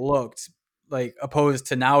actually looked, like opposed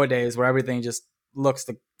to nowadays where everything just looks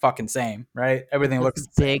the fucking same, right? It's Everything looks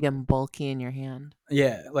just the big same. and bulky in your hand.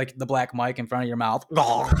 Yeah, like the black mic in front of your mouth. Do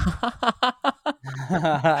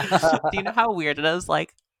you know how weird it is?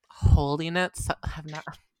 Like holding it. So,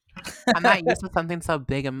 I'm not used to something so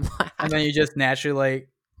big and And black. then you just naturally like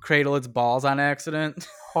cradle its balls on accident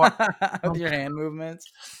Hor- with your hand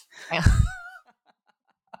movements.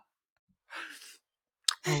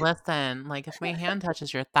 Listen, like if my hand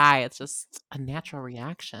touches your thigh, it's just a natural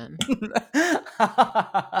reaction,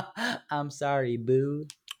 I'm sorry, boo.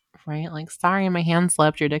 right? Like, sorry, my hand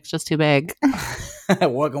slipped. Your dick's just too big.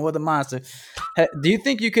 Working with a monster. Do you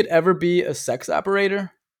think you could ever be a sex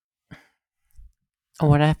operator?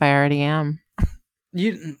 What if I already am?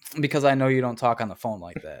 You because I know you don't talk on the phone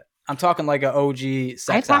like that. I'm talking like an OG I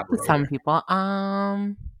sex talk to some operator. people.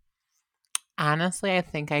 Honestly, I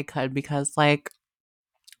think I could because, like,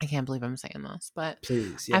 I can't believe I'm saying this, but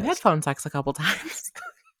Please, I've had yes. phone sex a couple times.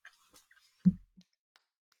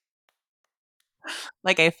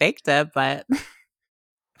 Like, I faked it, but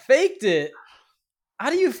Faked it. How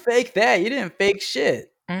do you fake that? You didn't fake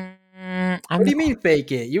shit. What I'm do you mean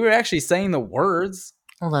fake it? You were actually saying the words.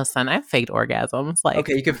 listen. I've faked orgasms. Like,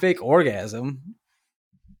 Okay, you can fake orgasm.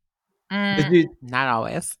 Did you? not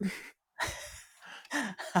always.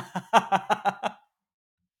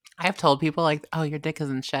 I've told people like, "Oh, your dick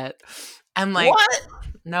isn't shit." I'm like, What?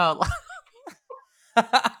 no.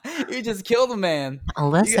 You just killed a man.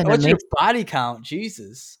 Listen, it What's your makes body count?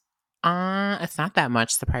 Jesus. it's not that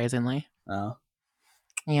much, surprisingly. Oh.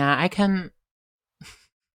 Yeah, I can.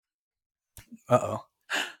 Uh oh.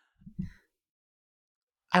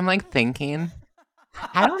 I'm like thinking.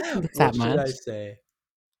 I don't think it's that What should much. I say?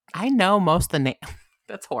 I know most of the name.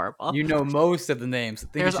 That's horrible. You know most of the names. I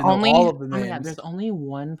think you There's should know all only of the oh my god, names. there's only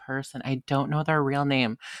one person. I don't know their real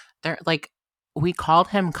name. They're like we called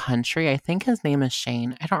him Country. I think his name is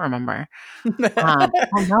Shane. I don't remember. Oh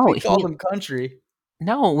no, We called them country.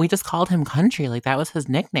 we just called him Country. Like that was his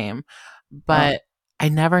nickname. Oh, But I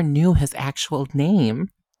never knew his actual name.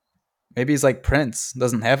 maybe he's like Prince.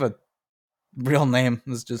 Doesn't have a real name.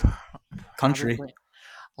 It's just country. Probably.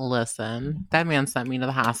 Listen, that man sent me to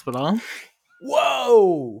the hospital.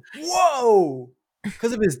 Whoa! Whoa!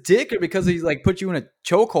 Because of his dick, or because he like put you in a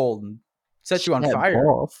chokehold and set you on Shit, fire?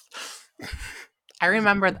 both. I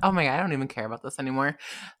remember, oh my God, I don't even care about this anymore.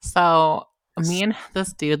 So, me and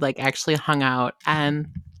this dude like actually hung out and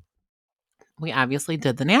we obviously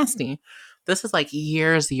did the nasty. This is like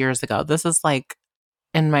years ago. This is like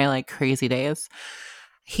in my like crazy days.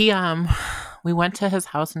 He we went to his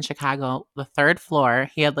house in Chicago, the third floor.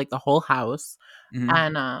 He had like the whole house Mhm.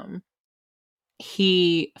 and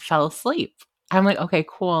he fell asleep. I'm like, okay,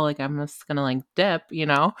 cool. Like I'm just gonna like dip, you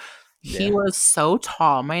know? He Yeah. was so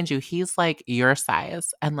tall, mind you, he's like your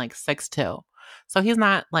size and like 6'2". So he's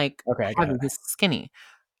not like Okay, I got heavy, it. he's skinny.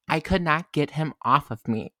 I could not get him off of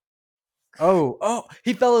me. Oh,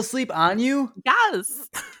 he fell asleep on you? Yes.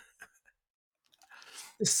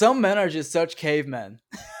 Some men are just such cavemen.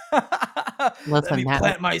 Let Listen, me that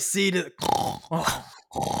plant my seed and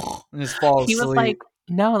just fall he was like, asleep.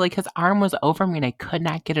 no, like his arm was over me and I could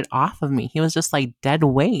not get it off of me. He was just like dead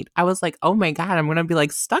weight. I was like, oh my God, I'm gonna be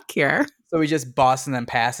like stuck here. So he just busts and then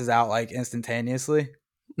passes out like instantaneously.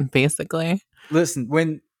 Basically. Listen,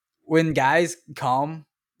 when guys come,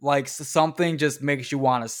 like something just makes you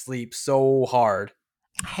want to sleep so hard.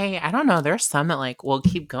 Hey, I don't know. There's some that like will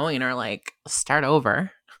keep going or like start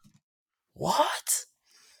over. What?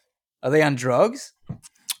 Are they on drugs?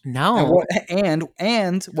 And No.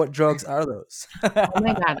 what drugs are those? Oh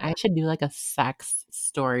my That God, I should do like a sex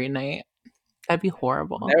story night. That'd be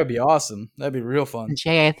horrible. would be awesome. That'd be real fun.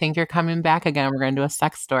 Jay, I think you're coming back again. We're gonna do a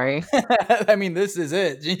sex story. I mean, this is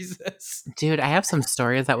it. Jesus. Dude, I have some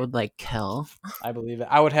stories that would like kill. I believe it.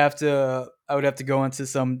 I would have to go into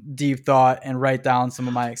some deep thought and write down some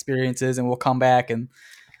of my experiences, and we'll come back and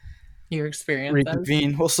Your experiences.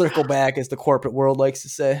 reconvene. We'll circle back, as the corporate world likes to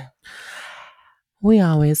say. We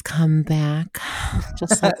always come back.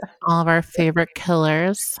 Just like all of our favorite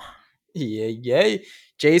killers. Yay.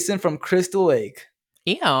 Jason from Crystal Lake.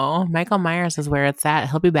 Ew, Michael Myers is where it's at.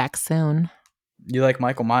 He'll be back soon. You like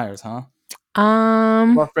Michael Myers, huh?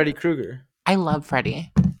 Or Freddy Krueger? I love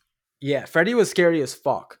Freddy. Yeah, Freddy was scary as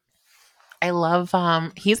fuck. I love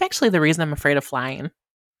he's actually the reason I'm afraid of flying.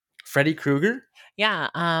 Freddy Krueger? Yeah,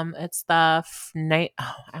 it's the night.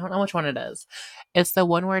 Oh, I don't know which one it is. It's the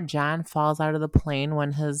one where John falls out of the plane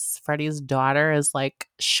when his Freddy's daughter is like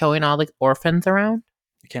showing all the orphans around.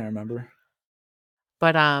 I can't remember.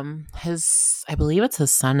 But I believe it's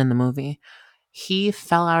his son in the movie. He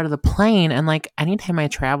fell out of the plane, and like anytime I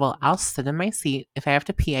travel, I'll sit in my seat. If I have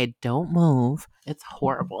to pee, I don't move. It's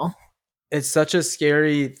horrible. It's such a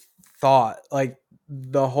scary thought. Like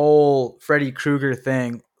the whole Freddy Krueger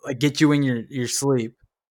thing, like get you in your sleep.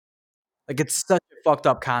 Like it's such a fucked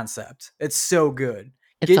up concept. It's so good.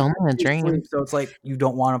 It's Get only you a in your dream. sleep, so it's like you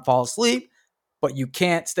don't want to fall asleep, but you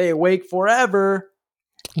can't stay awake forever.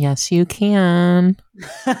 Yes, you can.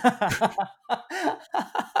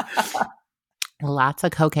 Lots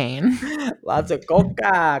of cocaine. Lots of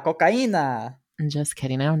cocaina. Just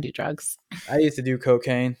kidding. I don't do drugs. I used to do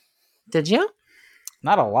cocaine. Did you?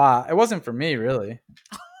 Not a lot. It wasn't for me, really.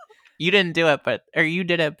 You didn't do it, or you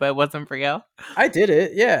did it, but it wasn't for you. I did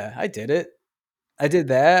it. Yeah, I did it. I did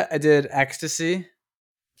that. I did ecstasy.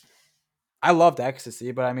 I loved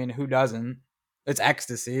ecstasy, but I mean, who doesn't? It's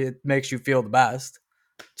ecstasy. It makes you feel the best.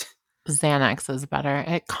 Xanax is better.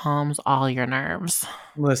 It calms all your nerves.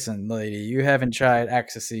 Listen, lady, you haven't tried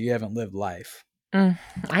ecstasy. You haven't lived life.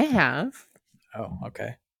 I have. Oh,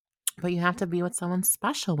 okay. But you have to be with someone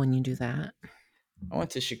special when you do that. I went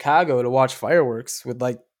to Chicago to watch fireworks with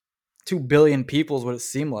like 2 billion people is what it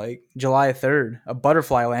seemed like. July 3rd, a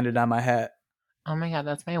butterfly landed on my hat. Oh my God,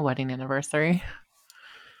 that's my wedding anniversary.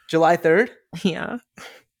 July 3rd? Yeah.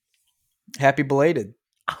 Happy belated.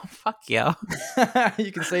 Oh, fuck you.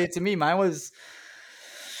 You can say it to me. Mine was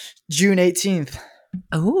June 18th.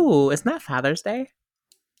 Oh, isn't that Father's Day?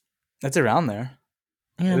 That's around there.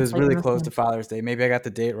 Yeah, It was it's like really this close one. to Father's Day. Maybe I got the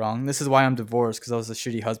date wrong. This is why I'm divorced, because I was a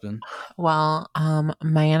shitty husband. Well,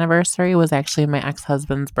 my anniversary was actually my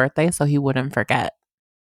ex-husband's birthday, so he wouldn't forget.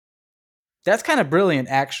 That's kind of brilliant,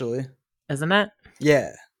 actually. Isn't it?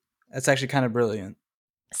 Yeah, that's actually kind of brilliant.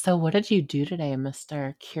 So what did you do today,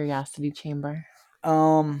 Mr. Curiosity Chamber?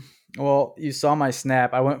 Well, you saw my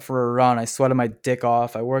snap. I went for a run. I sweated my dick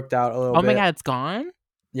off. I worked out a little Oh my bit. God, it's gone?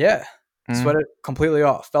 Yeah, Mm, sweated completely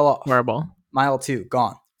off. Fell off. horrible. Mile 2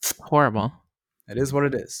 gone. Horrible. It is what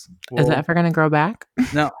it is. Is it ever going to grow back?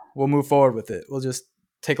 No, we'll move forward with it. We'll just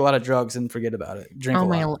take a lot of drugs and forget about it. Drink Oh a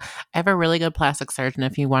my, lot. I have a really good plastic surgeon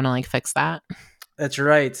if you want to like fix that. That's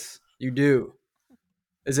right. You do.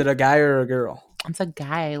 Is it a guy or a girl? It's a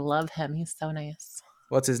guy. I love him. He's so nice.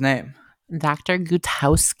 What's his name? Dr.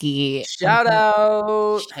 Gutowski. Shout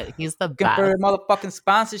out. Shit, he's the Looking for best. a motherfucking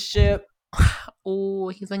sponsorship. Oh,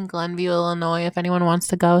 he's in Glenview, Illinois. If anyone wants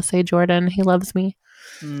to go, say Jordan. He loves me.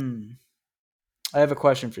 I have a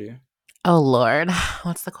question for you. Oh, Lord.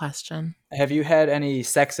 What's the question? Have you had any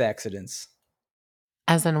sex accidents?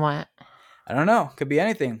 As in what? I don't know. Could be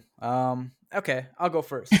anything. Okay, I'll go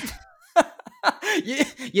first.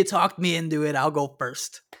 you talked me into it. I'll go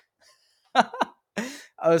first.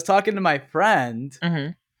 I was talking to my friend,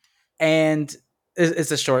 and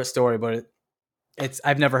it's a short story, but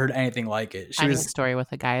I've never heard anything like it. Any story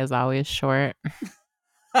with a guy is always short.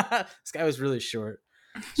 This guy was really short.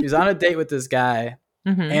 She was on a date with this guy,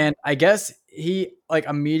 and I guess he like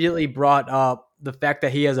immediately brought up the fact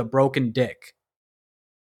that he has a broken dick.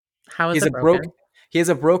 How is it broken? He has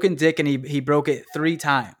a broken dick, and he broke it 3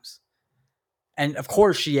 times. And of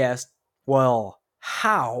course, she asked, "Well,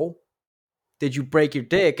 how did you break your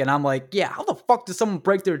dick?" And I'm like, "Yeah, how the fuck does someone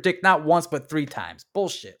break their dick not once but 3 times?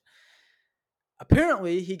 Bullshit."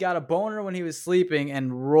 Apparently, he got a boner when he was sleeping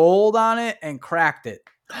and rolled on it and cracked it.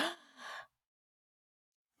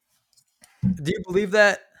 Do you believe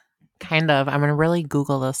that? Kind of. I'm gonna really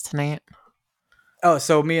Google this tonight. Oh,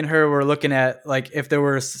 so me and her were looking at like if there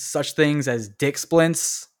were such things as dick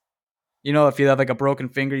splints. You know, if you have like a broken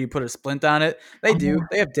finger, you put a splint on it. They do.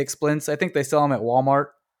 They have dick splints. I think they sell them at Walmart.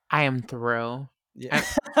 I am through. Yeah.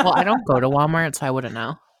 Well, I don't go to Walmart, so I wouldn't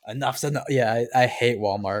know. Enough's enough. Yeah, I hate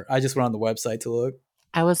Walmart. I just went on the website to look.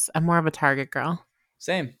 I'm more of a Target girl.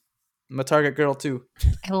 Same. I'm a Target girl too.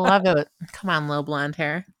 I love it. Come on, little blonde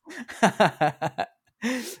hair.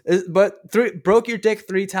 But broke your dick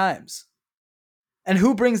 3 times. And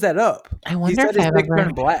who brings that up? I wonder he said if his I've dick ever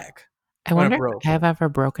turned black. I wonder if I've ever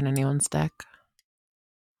broken anyone's dick.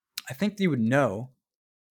 I think you would know.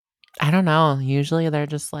 I don't know. Usually they're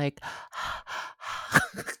just like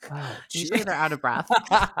usually they're out of breath.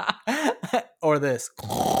 Or this.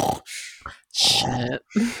 Shit.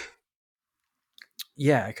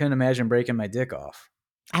 Yeah, I couldn't imagine breaking my dick off.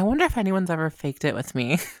 I wonder if anyone's ever faked it with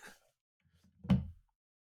me.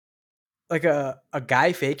 Like a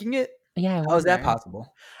guy faking it? Yeah. How is that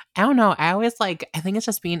possible? I don't know. I think it's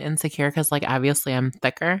just being insecure because like obviously I'm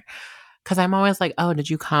thicker. Because I'm always like, oh, did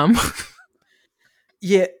you come?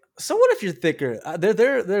 Yeah. So what if you're thicker?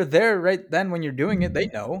 They're there right then when you're doing it. They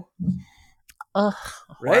know. Ugh,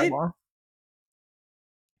 right? Horrible.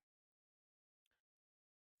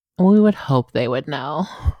 We would hope they would know.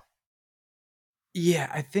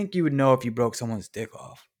 Yeah, I think you would know if you broke someone's dick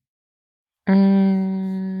off.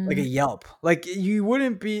 Like a yelp. Like you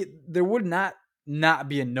wouldn't be. There would not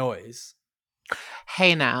be a noise.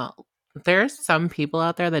 Hey, now there's some people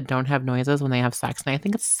out there that don't have noises when they have sex, and I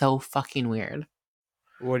think it's so fucking weird.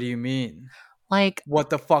 What do you mean? Like,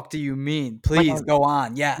 what the fuck do you mean? Please like, go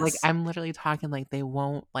on. Yes. Like, I'm literally talking like they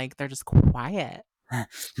won't, like, they're just quiet.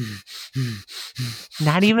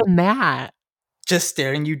 Not even that. Just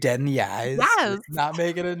staring you dead in the eyes. Yes. Not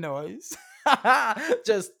making a noise.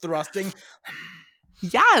 Just thrusting.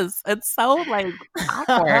 Yes. It's so, like,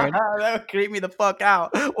 awkward. That would creep me the fuck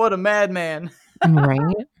out. What a madman.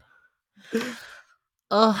 Right?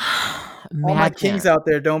 Ugh. All my kings out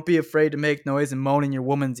there, don't be afraid to make noise and moan in your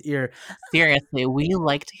woman's ear. Seriously, we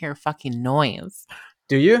like to hear fucking noise.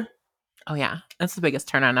 Do you? Oh, yeah. That's the biggest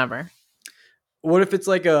turn on ever. What if it's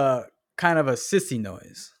like a kind of a sissy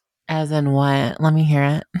noise? As in what? Let me hear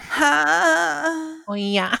it. Oh,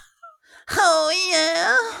 yeah. Oh,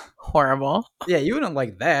 yeah. Horrible. Yeah, you wouldn't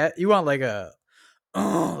like that. You want like a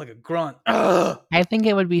grunt. I think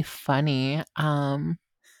it would be funny.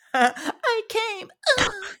 I came.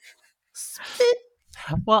 Spit.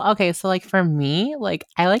 Well, okay, so like for me, like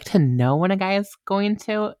I like to know when a guy is going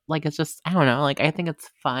to. Like it's just I don't know. Like I think it's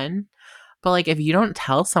fun, but like if you don't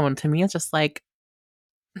tell someone, to me, it's just like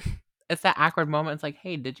it's that awkward moment. It's like,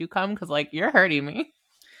 hey, did you come? Because like you're hurting me.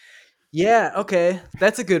 Yeah. Okay,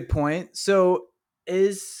 that's a good point. So,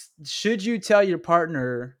 should you tell your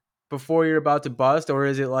partner before you're about to bust, or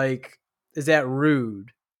is that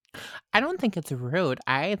rude? I don't think it's rude.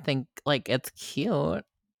 I think like it's cute.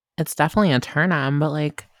 It's definitely a turn on, but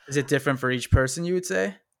like, is it different for each person? You would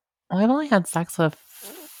say? Well, I've only had sex with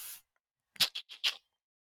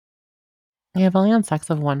Yeah, I've only had sex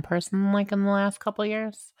with one person like in the last couple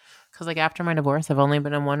years. Cause like after my divorce, I've only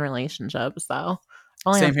been in one relationship. So I've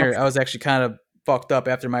only Same had here. sex. I was actually kind of fucked up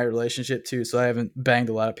after my relationship too, so I haven't banged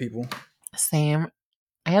a lot of people. Same.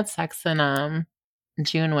 I had sex in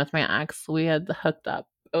June with my ex. We had hooked up.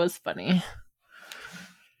 It was funny.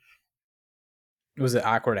 Was it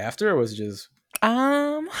awkward after, or was it just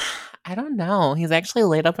Um, I don't know. He's actually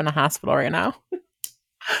laid up in a hospital right now.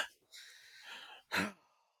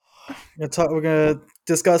 we're gonna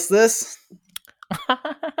discuss this?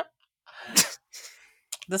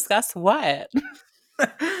 Discuss what?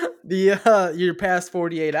 The your past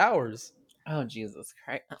 48 hours. Oh Jesus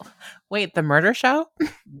Christ! Wait, the murder show?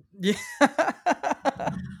 Yeah.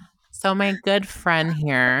 So my good friend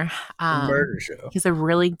here, The murder show. he's a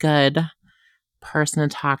really good person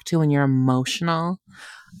to talk to when you're emotional.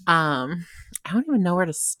 I don't even know where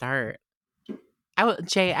to start.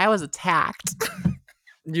 Jay, I was attacked.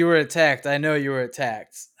 You were attacked. I know you were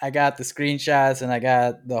attacked. I got the screenshots and I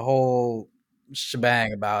got the whole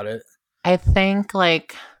shebang about it. I think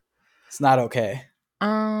like It's not okay.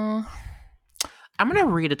 uh I'm gonna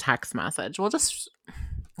read a text message. We'll just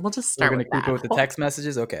We're start gonna with keep it that. with the text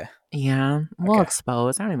messages. Okay. Yeah, we'll Okay.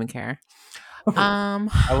 expose. I don't even care. Um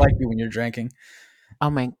I like you when you're drinking.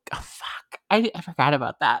 oh fuck. I forgot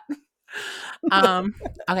about that. Um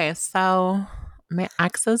okay, so my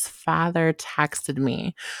ex's father texted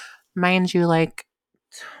me. Mind you, like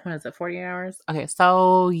what is it, 48 hours? Okay,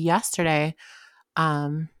 so yesterday,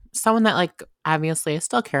 someone that like obviously I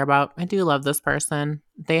still care about. I do love this person.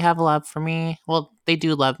 They have love for me. Well, they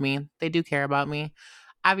do love me. They do care about me.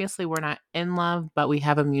 Obviously, we're not in love, but we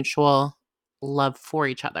have a mutual love for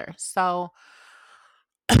each other. So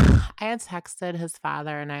I had texted his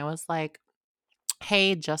father and I was like,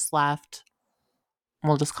 hey, just left.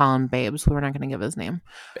 We'll just call him Babes. We're not going to give his name.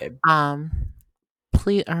 Babe. Um,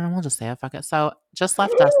 please, or we'll just say it. Fuck it. So just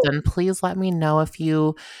left Dustin. Please let me know if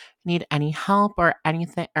you need any help or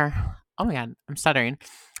anything. Or, oh my God, I'm stuttering.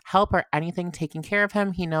 Help or anything taking care of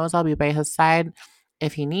him. He knows I'll be by his side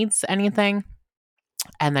if he needs anything.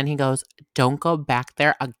 And then he goes, don't go back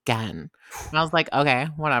there again. And I was like, okay,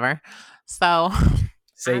 whatever. So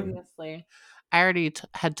Satan. obviously, I already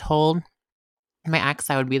had told my ex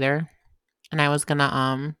I would be there and I was gonna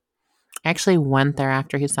I actually went there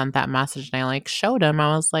after he sent that message and I like showed him.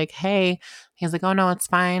 I was like, hey, he's like, oh no, it's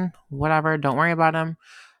fine. Whatever, don't worry about him.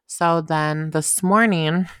 So then this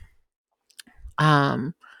morning,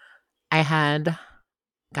 um, I had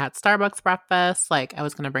got Starbucks breakfast, like I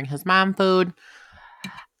was gonna bring his mom food.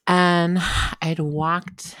 And I'd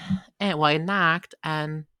walked in, well, I knocked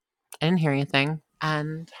and I didn't hear anything.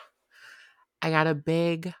 And I got a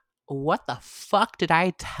big, what the fuck did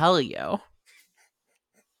I tell you?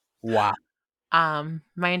 Wow.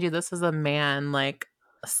 Mind you, this is a man like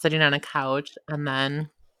sitting on a couch and then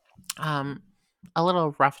um a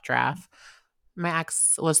little rough draft. My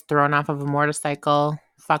ex was thrown off of a motorcycle,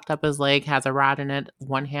 fucked up his leg, has a rod in it,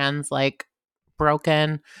 one hand's like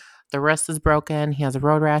broken, the wrist is broken, he has a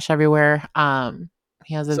road rash everywhere.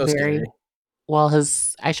 He has a So very scary. well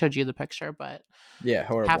his I showed you the picture, but Yeah, half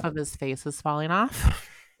horrible. of his face is falling off.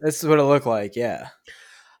 This is what it looked like. Yeah.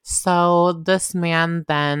 So this man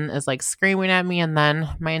then is like screaming at me, and then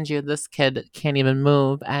mind you, this kid can't even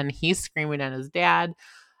move, and he's screaming at his dad,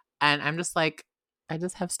 and I'm just like, I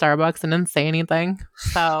just have Starbucks and didn't say anything.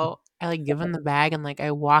 So I like give him the bag and like I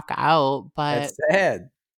walk out, but That's sad.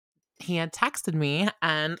 he had texted me,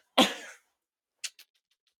 and I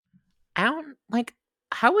don't like.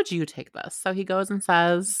 How would you take this? So he goes and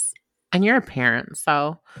says, and you're a parent,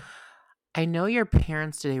 so I know your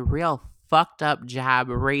parents did a real fucked up job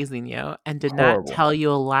raising you and did not Horrible. tell you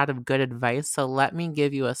a lot of good advice. So let me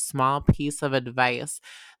give you a small piece of advice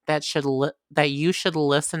that that you should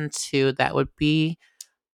listen to. That would be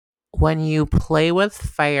when you play with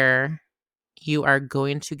fire, you are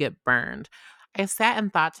going to get burned. I sat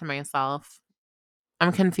and thought to myself,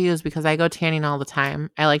 I'm confused because I go tanning all the time.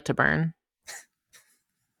 I like to burn.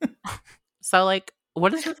 So like,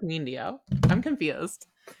 what does this mean to you? I'm confused.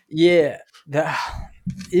 Yeah. That,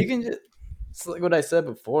 you can just, it's like what I said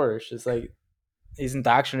before. It's just like he's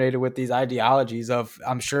indoctrinated with these ideologies of,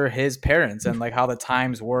 I'm sure, his parents and like how the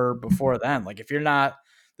times were before then. Like if you're not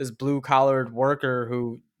this blue collared worker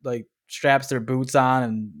who like straps their boots on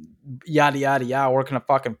and yada yada yada work in a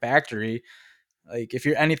fucking factory, like if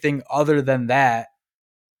you're anything other than that,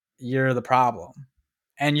 you're the problem.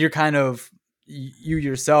 And you're kind of, you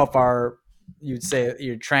yourself are, you'd say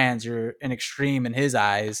you're trans, you're an extreme in his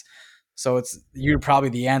eyes. So it's, you're probably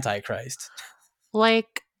the antichrist.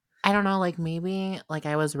 Like I don't know, like maybe like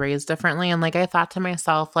I was raised differently and like I thought to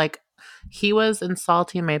myself like he was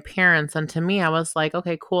insulting my parents and to me I was like,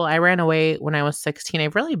 okay, cool. I ran away when I was 16.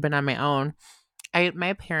 I've really been on my own. I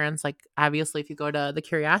my parents like obviously if you go to the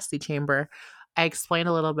curiosity chamber, I explained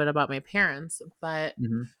a little bit about my parents, but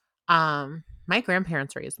Mhm. my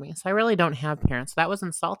grandparents raised me. So I really don't have parents. That was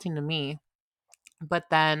insulting to me. But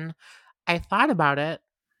then I thought about it.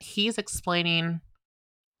 He's explaining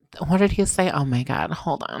what did he say? Oh my god,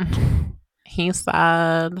 hold on. He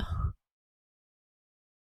said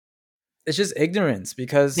It's just ignorance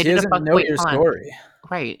because they he did a doesn't fuck know wait, your hold on. story.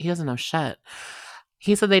 Right, he doesn't know shit.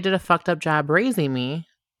 He said they did a fucked up job raising me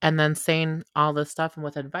and then saying all this stuff and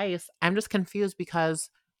with advice. I'm just confused because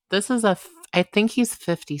this is I think he's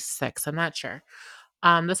 56. I'm not sure.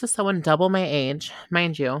 This is someone double my age,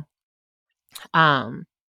 mind you. Um,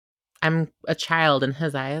 I'm a child in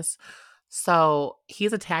his eyes. So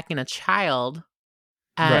he's attacking a child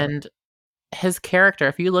Right. and his character,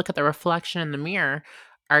 if you look at the reflection in the mirror,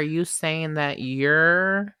 are you saying that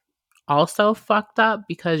you're also fucked up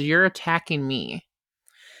because you're attacking me?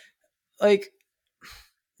 Like,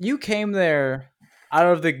 you came there out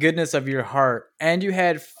of the goodness of your heart and you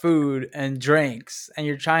had food and drinks and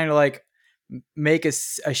you're trying to like make a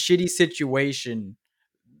shitty situation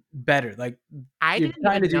better. Like, I you're didn't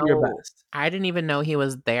trying to even do your know best. I didn't even know he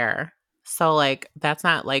was there. So like that's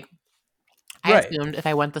not like I Right. assumed if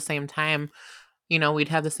I went the same time, we'd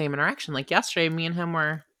have the same interaction. Like yesterday, me and him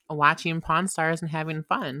were watching Pawn Stars and having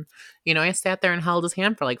fun. I sat there and held his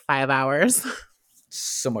hand for like 5 hours.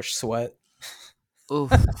 So much sweat.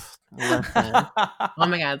 Oof. Listen. Oh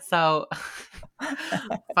my god. So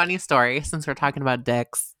funny story since we're talking about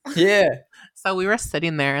dicks. Yeah. So we were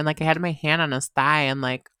sitting there and like I had my hand on his thigh and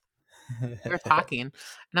like we were talking and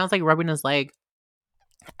I was like rubbing his leg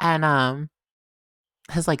and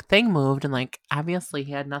his like thing moved and like obviously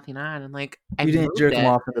he had nothing on and like I You didn't moved jerk him it.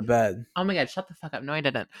 off in the bed. Oh my god, shut the fuck up. No, I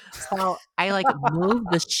didn't. So I like moved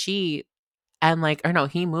the sheet and like or no,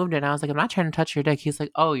 he moved it and I was like, I'm not trying to touch your dick. He's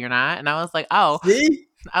like, oh, you're not? And I was like, oh. See?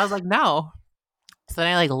 I was like, no. So then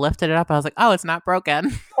I like lifted it up. I was like, oh, it's not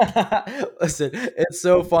broken. Listen, it's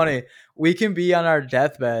so funny. We can be on our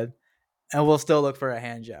deathbed and we'll still look for a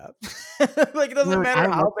hand job. Like, it doesn't Dude, matter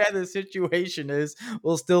I how looked bad the situation is,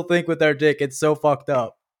 we'll still think with our dick. It's so fucked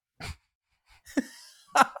up.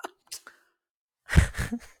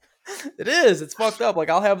 It is. It's fucked up. Like,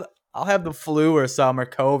 I'll have the flu or some or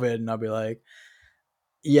COVID, and I'll be like,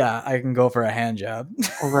 yeah, I can go for a hand job.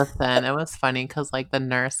 Listen, it was funny because like the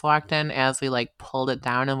nurse walked in as we like pulled it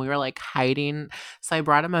down and we were like hiding. So I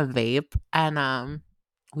brought him a vape and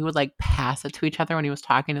we would like pass it to each other when he was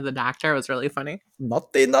talking to the doctor. It was really funny.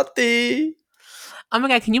 Nutty, nutty. Oh my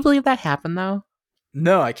god, can you believe that happened though?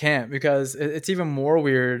 No, I can't because it's even more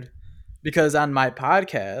weird. Because on my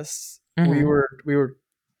podcast, we Hmm. were we were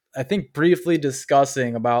I think briefly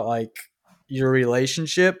discussing about like your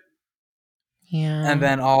relationship, and Yeah.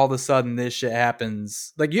 then all of a sudden this shit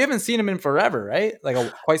happens. Like, you haven't seen him in forever, right? Like,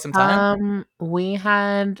 quite some time. We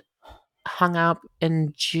had hung up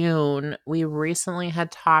in June. We recently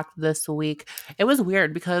had talked this week. It was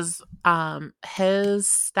weird because his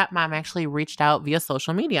stepmom actually reached out via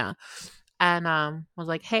social media and was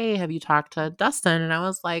like, "Hey, have you talked to Dustin?" And I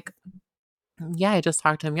was like, "Yeah, I just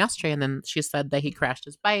talked to him yesterday." And then she said that he crashed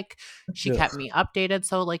his bike. She kept Ugh. me updated.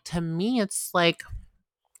 So like to me it's like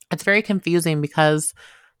it's very confusing because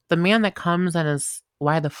the man that comes and is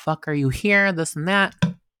why the fuck are you here? This and that.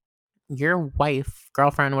 Your wife,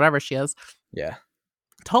 girlfriend, whatever she is, Yeah,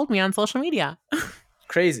 told me on social media.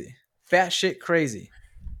 crazy, fat shit, crazy.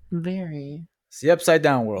 Very. It's the upside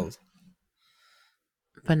down world.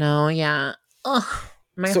 But no, yeah. Ugh,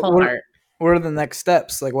 my So whole heart. what are the next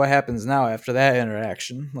steps? Like, what happens now after that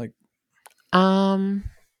interaction? Like, Um,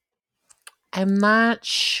 I'm not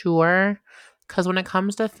sure because when it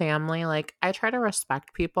comes to family, like I try to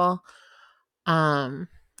respect people. Um,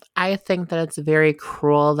 I think that it's very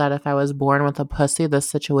cruel that if I was born with a pussy, this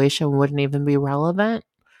situation wouldn't even be relevant.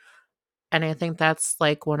 And I think that's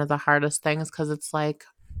like one of the hardest things because it's like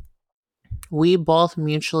we both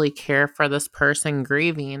mutually care for this person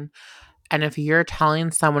grieving. And if you're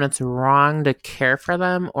telling someone it's wrong to care for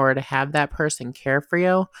them or to have that person care for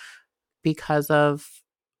you because of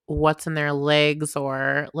what's in their legs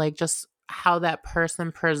or like just how that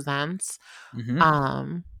person presents, mm-hmm.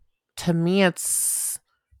 um, to me it's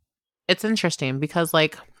interesting because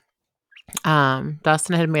like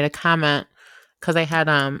Dustin had made a comment because I have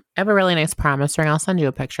a really nice promise ring. I'll send you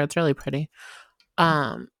a picture. It's really pretty.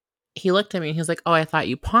 Um he looked at me and he's like, "Oh, I thought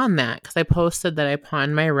you pawned that," because I posted that I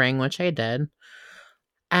pawned my ring, which I did.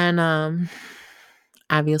 And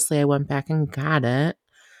obviously I went back and got it.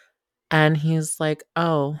 And he's like,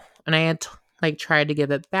 oh, and I had like tried to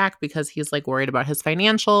give it back because he's like worried about his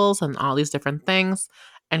financials and all these different things.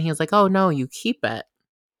 And he's like, oh, no, you keep it.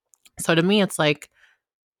 So to me, it's like,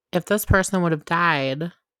 if this person would have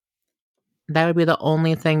died, that would be the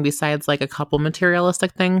only thing besides like a couple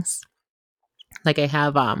materialistic things. Like I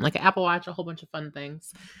have like an Apple Watch, a whole bunch of fun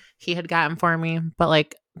things he had gotten for me. But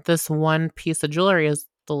like this one piece of jewelry is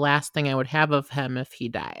the last thing I would have of him if he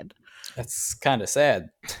died. That's kind of sad.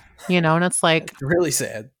 And it's like It's really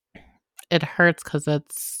sad. it hurts because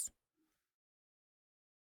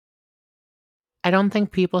I don't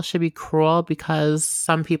think people should be cruel because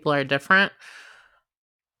some people are different.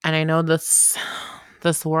 And I know this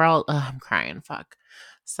world, I'm crying, fuck.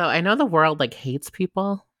 So I know the world like hates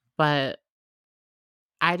people, but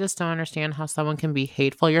I just don't understand how someone can be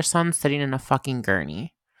hateful. Your son's sitting in a fucking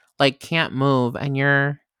gurney, like can't move, and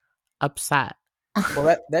you're upset.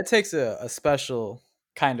 Well, that takes a special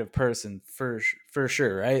kind of person for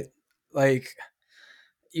sure, right? Like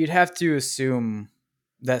you'd have to assume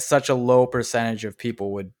that such a low percentage of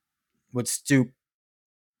people would stoop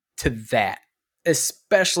to that,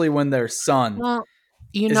 especially when their son Well,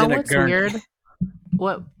 is in a what's gurney. weird?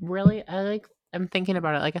 What really I like I'm thinking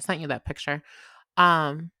about it. Like I sent you that picture.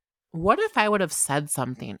 Um, what if I would have said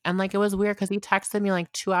something? And like it was weird because he texted me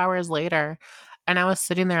like 2 hours later and I was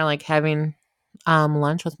sitting there like having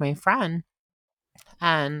lunch with my friend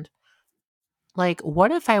and like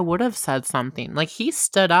what if I would have said something? Like he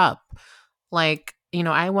stood up. Like,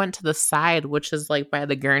 I went to the side, which is like by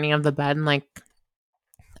the gurney of the bed, and like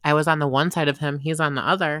I was on the one side of him, he's on the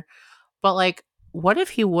other. But like, what if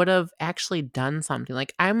he would have actually done something?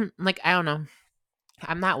 Like I'm like, I don't know.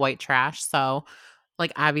 I'm not white trash, so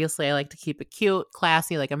like obviously I like to keep it cute,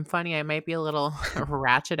 classy, like I'm funny. I might be a little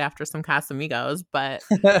ratchet after some Casamigos, but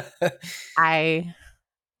I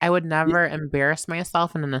I would never embarrass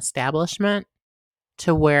myself in an establishment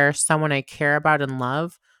to where someone I care about and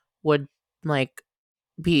love would like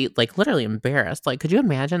be like literally embarrassed. Like, could you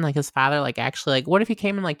imagine like his father like actually like what if he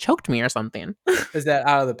came and like choked me or something? Is that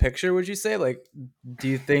out of the picture, would you say? Like, do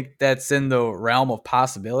you think that's in the realm of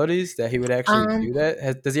possibilities that he would actually Um, do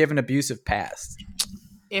that? Does he have an abusive past?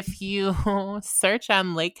 if you search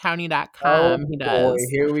on lakecounty.com, Oh he boy, does.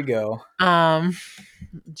 here we go. Um,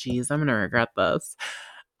 geez, I'm gonna regret this.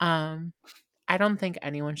 Um, I don't think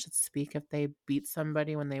anyone should speak if they beat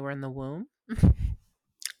somebody when they were in the womb.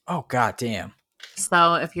 Oh god damn.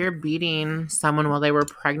 So if you're beating someone while they were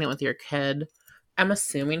pregnant with your kid, I'm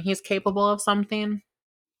assuming he's capable of something.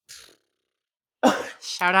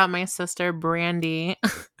 Shout out my sister Brandy.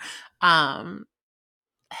 um,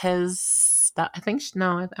 his stuff. I think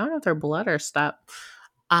no, I don't know if they're blood or stuff.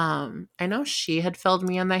 I know she had filled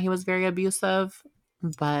me in that he was very abusive,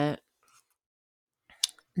 but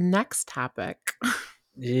next topic.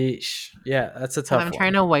 Yeesh. Yeah, that's a Because tough I'm one.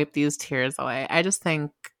 trying to wipe these tears away. I just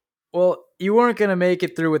think, Well, you weren't gonna make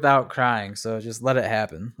it through without crying, so just let it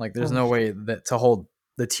happen. Like, there's oh, no way that to hold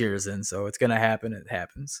the tears in, so it's gonna happen. It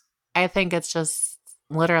happens. I think it's just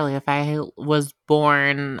literally if I was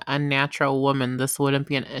born a natural woman, this wouldn't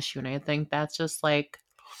be an issue. And I think that's just like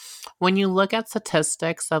when you look at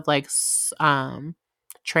statistics of like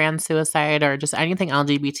trans suicide or just anything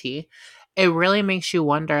LGBT, it really makes you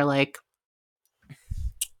wonder like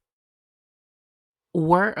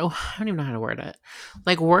I don't even know how to word it.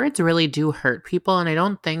 Like words really do hurt people, and I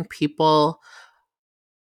don't think people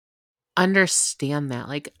understand that.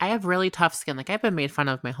 Like I have really tough skin. Like I've been made fun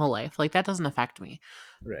of my whole life. Like that doesn't affect me.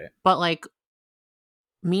 Right. But like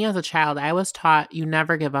me as a child, I was taught you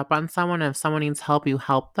never give up on someone. If someone needs help, you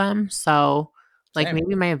help them. So like Same.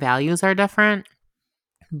 maybe my values are different,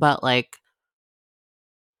 but like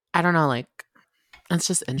I don't know, like it's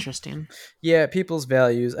just interesting. Yeah, people's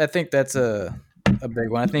values. I think that's a big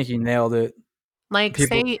one. I think you nailed it. Like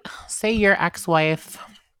People. say your ex-wife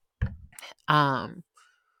um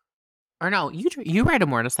or no, you ride a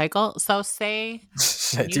motorcycle. So say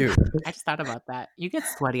I you do. I just thought about that. You get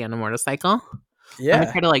sweaty on a motorcycle. I'm gonna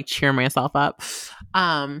Yeah. try to like cheer myself up.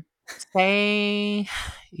 Um, say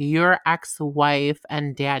your ex-wife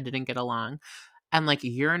and dad didn't get along, and like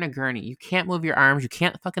you're in a gurney, you can't move your arms, you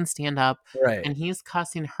can't fucking stand up, Right. and he's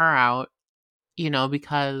cussing her out,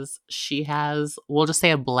 because she has, we'll just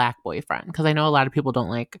say a black boyfriend, because I know a lot of people don't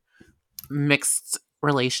like mixed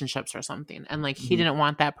relationships or something, and like he Mhm. didn't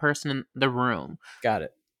want that person in the room. Got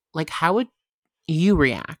it. Like, how would you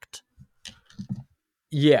react?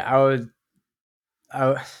 Yeah,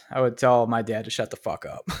 I would tell my dad to shut the fuck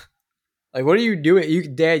up. Like, what are you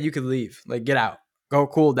doing? Dad, you could leave. Like, get out. Go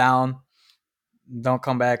cool down. Don't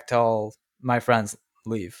come back till my friends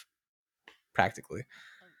leave. Practically.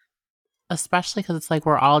 especially because it's like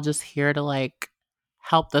we're all just here to like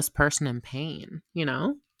help this person in pain, you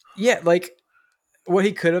know? Yeah, like what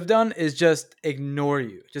he could have done is just ignore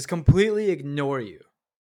you, just completely ignore you.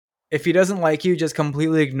 If he doesn't like you, just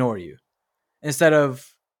completely ignore you instead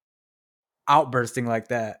of outbursting like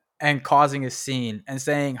that and causing a scene and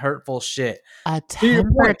saying hurtful shit. A To your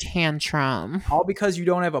temper point, tantrum. all because you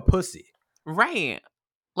don't have a pussy. Right.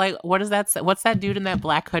 Like, what does that say? What's that dude in that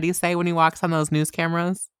black hoodie say when he walks on those news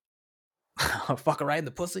cameras? Fuck right in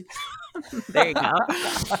the pussy. There you go.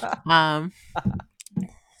 Um,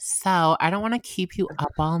 so I don't want to keep you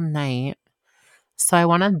up all night. So I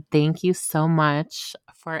want to thank you so much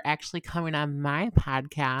for actually coming on my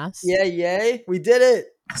podcast. Yeah, yay. We did it.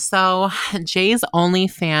 So Jay's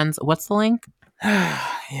OnlyFans, what's the link?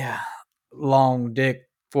 Yeah. Long dick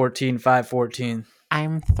 14 5 14.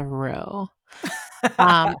 I'm through.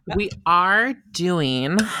 We are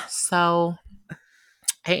doing so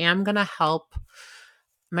I am gonna help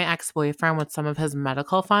my ex-boyfriend with some of his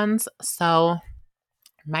medical funds. So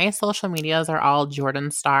my social medias are all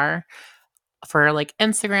Jordan Star for like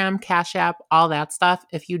Instagram, Cash App, all that stuff.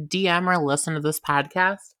 If you DM or listen to this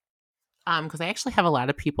podcast, because I actually have a lot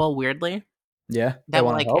of people weirdly Yeah. They that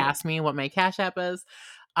will want to like help. ask me what my Cash App is.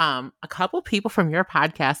 A couple people from your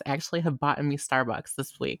podcast actually have bought me Starbucks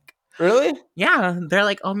this week. Really? Yeah, they're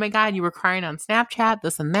like, "Oh my god, you were crying on Snapchat,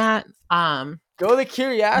 this and that." Go the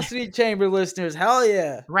Curiosity Chamber listeners. Hell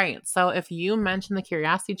yeah. Right. So if you mention the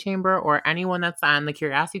Curiosity Chamber or anyone that's on the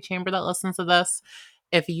Curiosity Chamber that listens to this,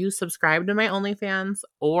 if you subscribe to my OnlyFans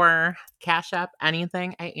or Cash App,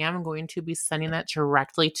 anything, I am going to be sending that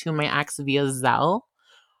directly to my ex via Zelle.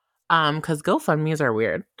 Because GoFundMe's are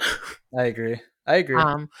weird. I agree. I agree.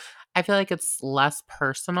 I feel like it's less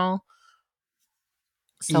personal.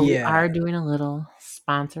 So we Yeah. are doing a little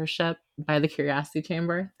sponsorship by the Curiosity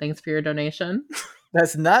Chamber. Thanks for your donation.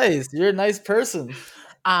 That's nice. You're a nice person.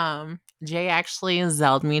 Jay actually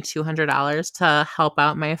Zelled me $200 to help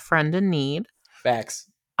out my friend in need. Facts.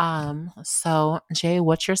 So Jay,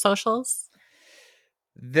 what's your socials?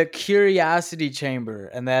 The Curiosity Chamber,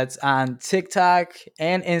 and that's on TikTok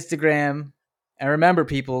and Instagram. And remember,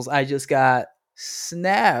 peoples, I just got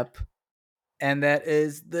Snap, and that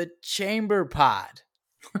is the Chamber Pod.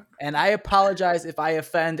 And I apologize if I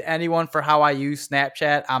offend anyone for how I use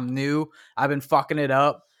Snapchat. I'm new. I've been fucking it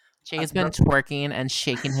up. Jay's been twerking and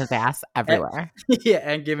shaking his ass everywhere. Yeah,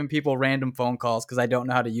 and giving people random phone calls because I don't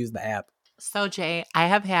know how to use the app. So Jay, I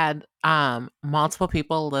have had multiple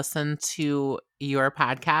people listen to your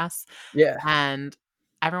podcast. Yeah. And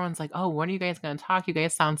everyone's like, "Oh, when are you guys going to talk? You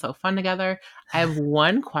guys sound so fun together." I have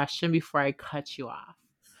one question before I cut you off.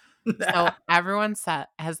 So everyone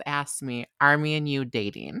has asked me, "Are me and you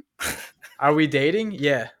dating?" Are we dating?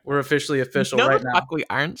 Yeah, we're official No, right the now. fuck we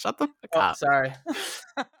aren't. Shut the fuck Oh, up. sorry.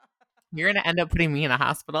 You're gonna end up putting me in a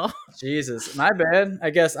hospital. Jesus, my bad. I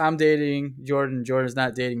guess I'm dating Jordan. Jordan's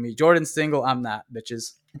not dating me. Jordan's single. I'm not,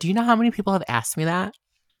 bitches. Do you know how many people have asked me that?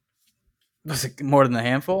 Was it more than a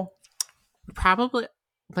handful? Probably.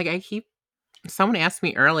 Like someone asked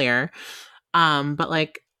me earlier, but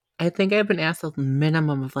like I think I've been asked a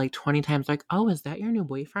minimum of like 20 times, like, "Oh, is that your new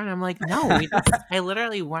boyfriend?" I'm like, "No, I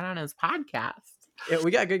literally went on his podcast." Yeah,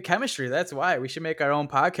 we got good chemistry. That's why we should make our own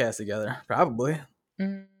podcast together. Probably.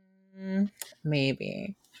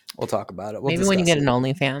 Maybe. We'll talk about it. Maybe when you get an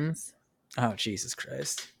OnlyFans. Oh, Jesus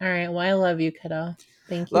Christ. All right. Well, I love you, kiddo.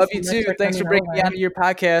 Thank you. Love you too. Thanks for bringing me onto your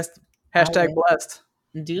podcast. # blessed.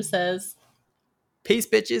 Deuces. Peace,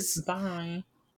 bitches. Bye.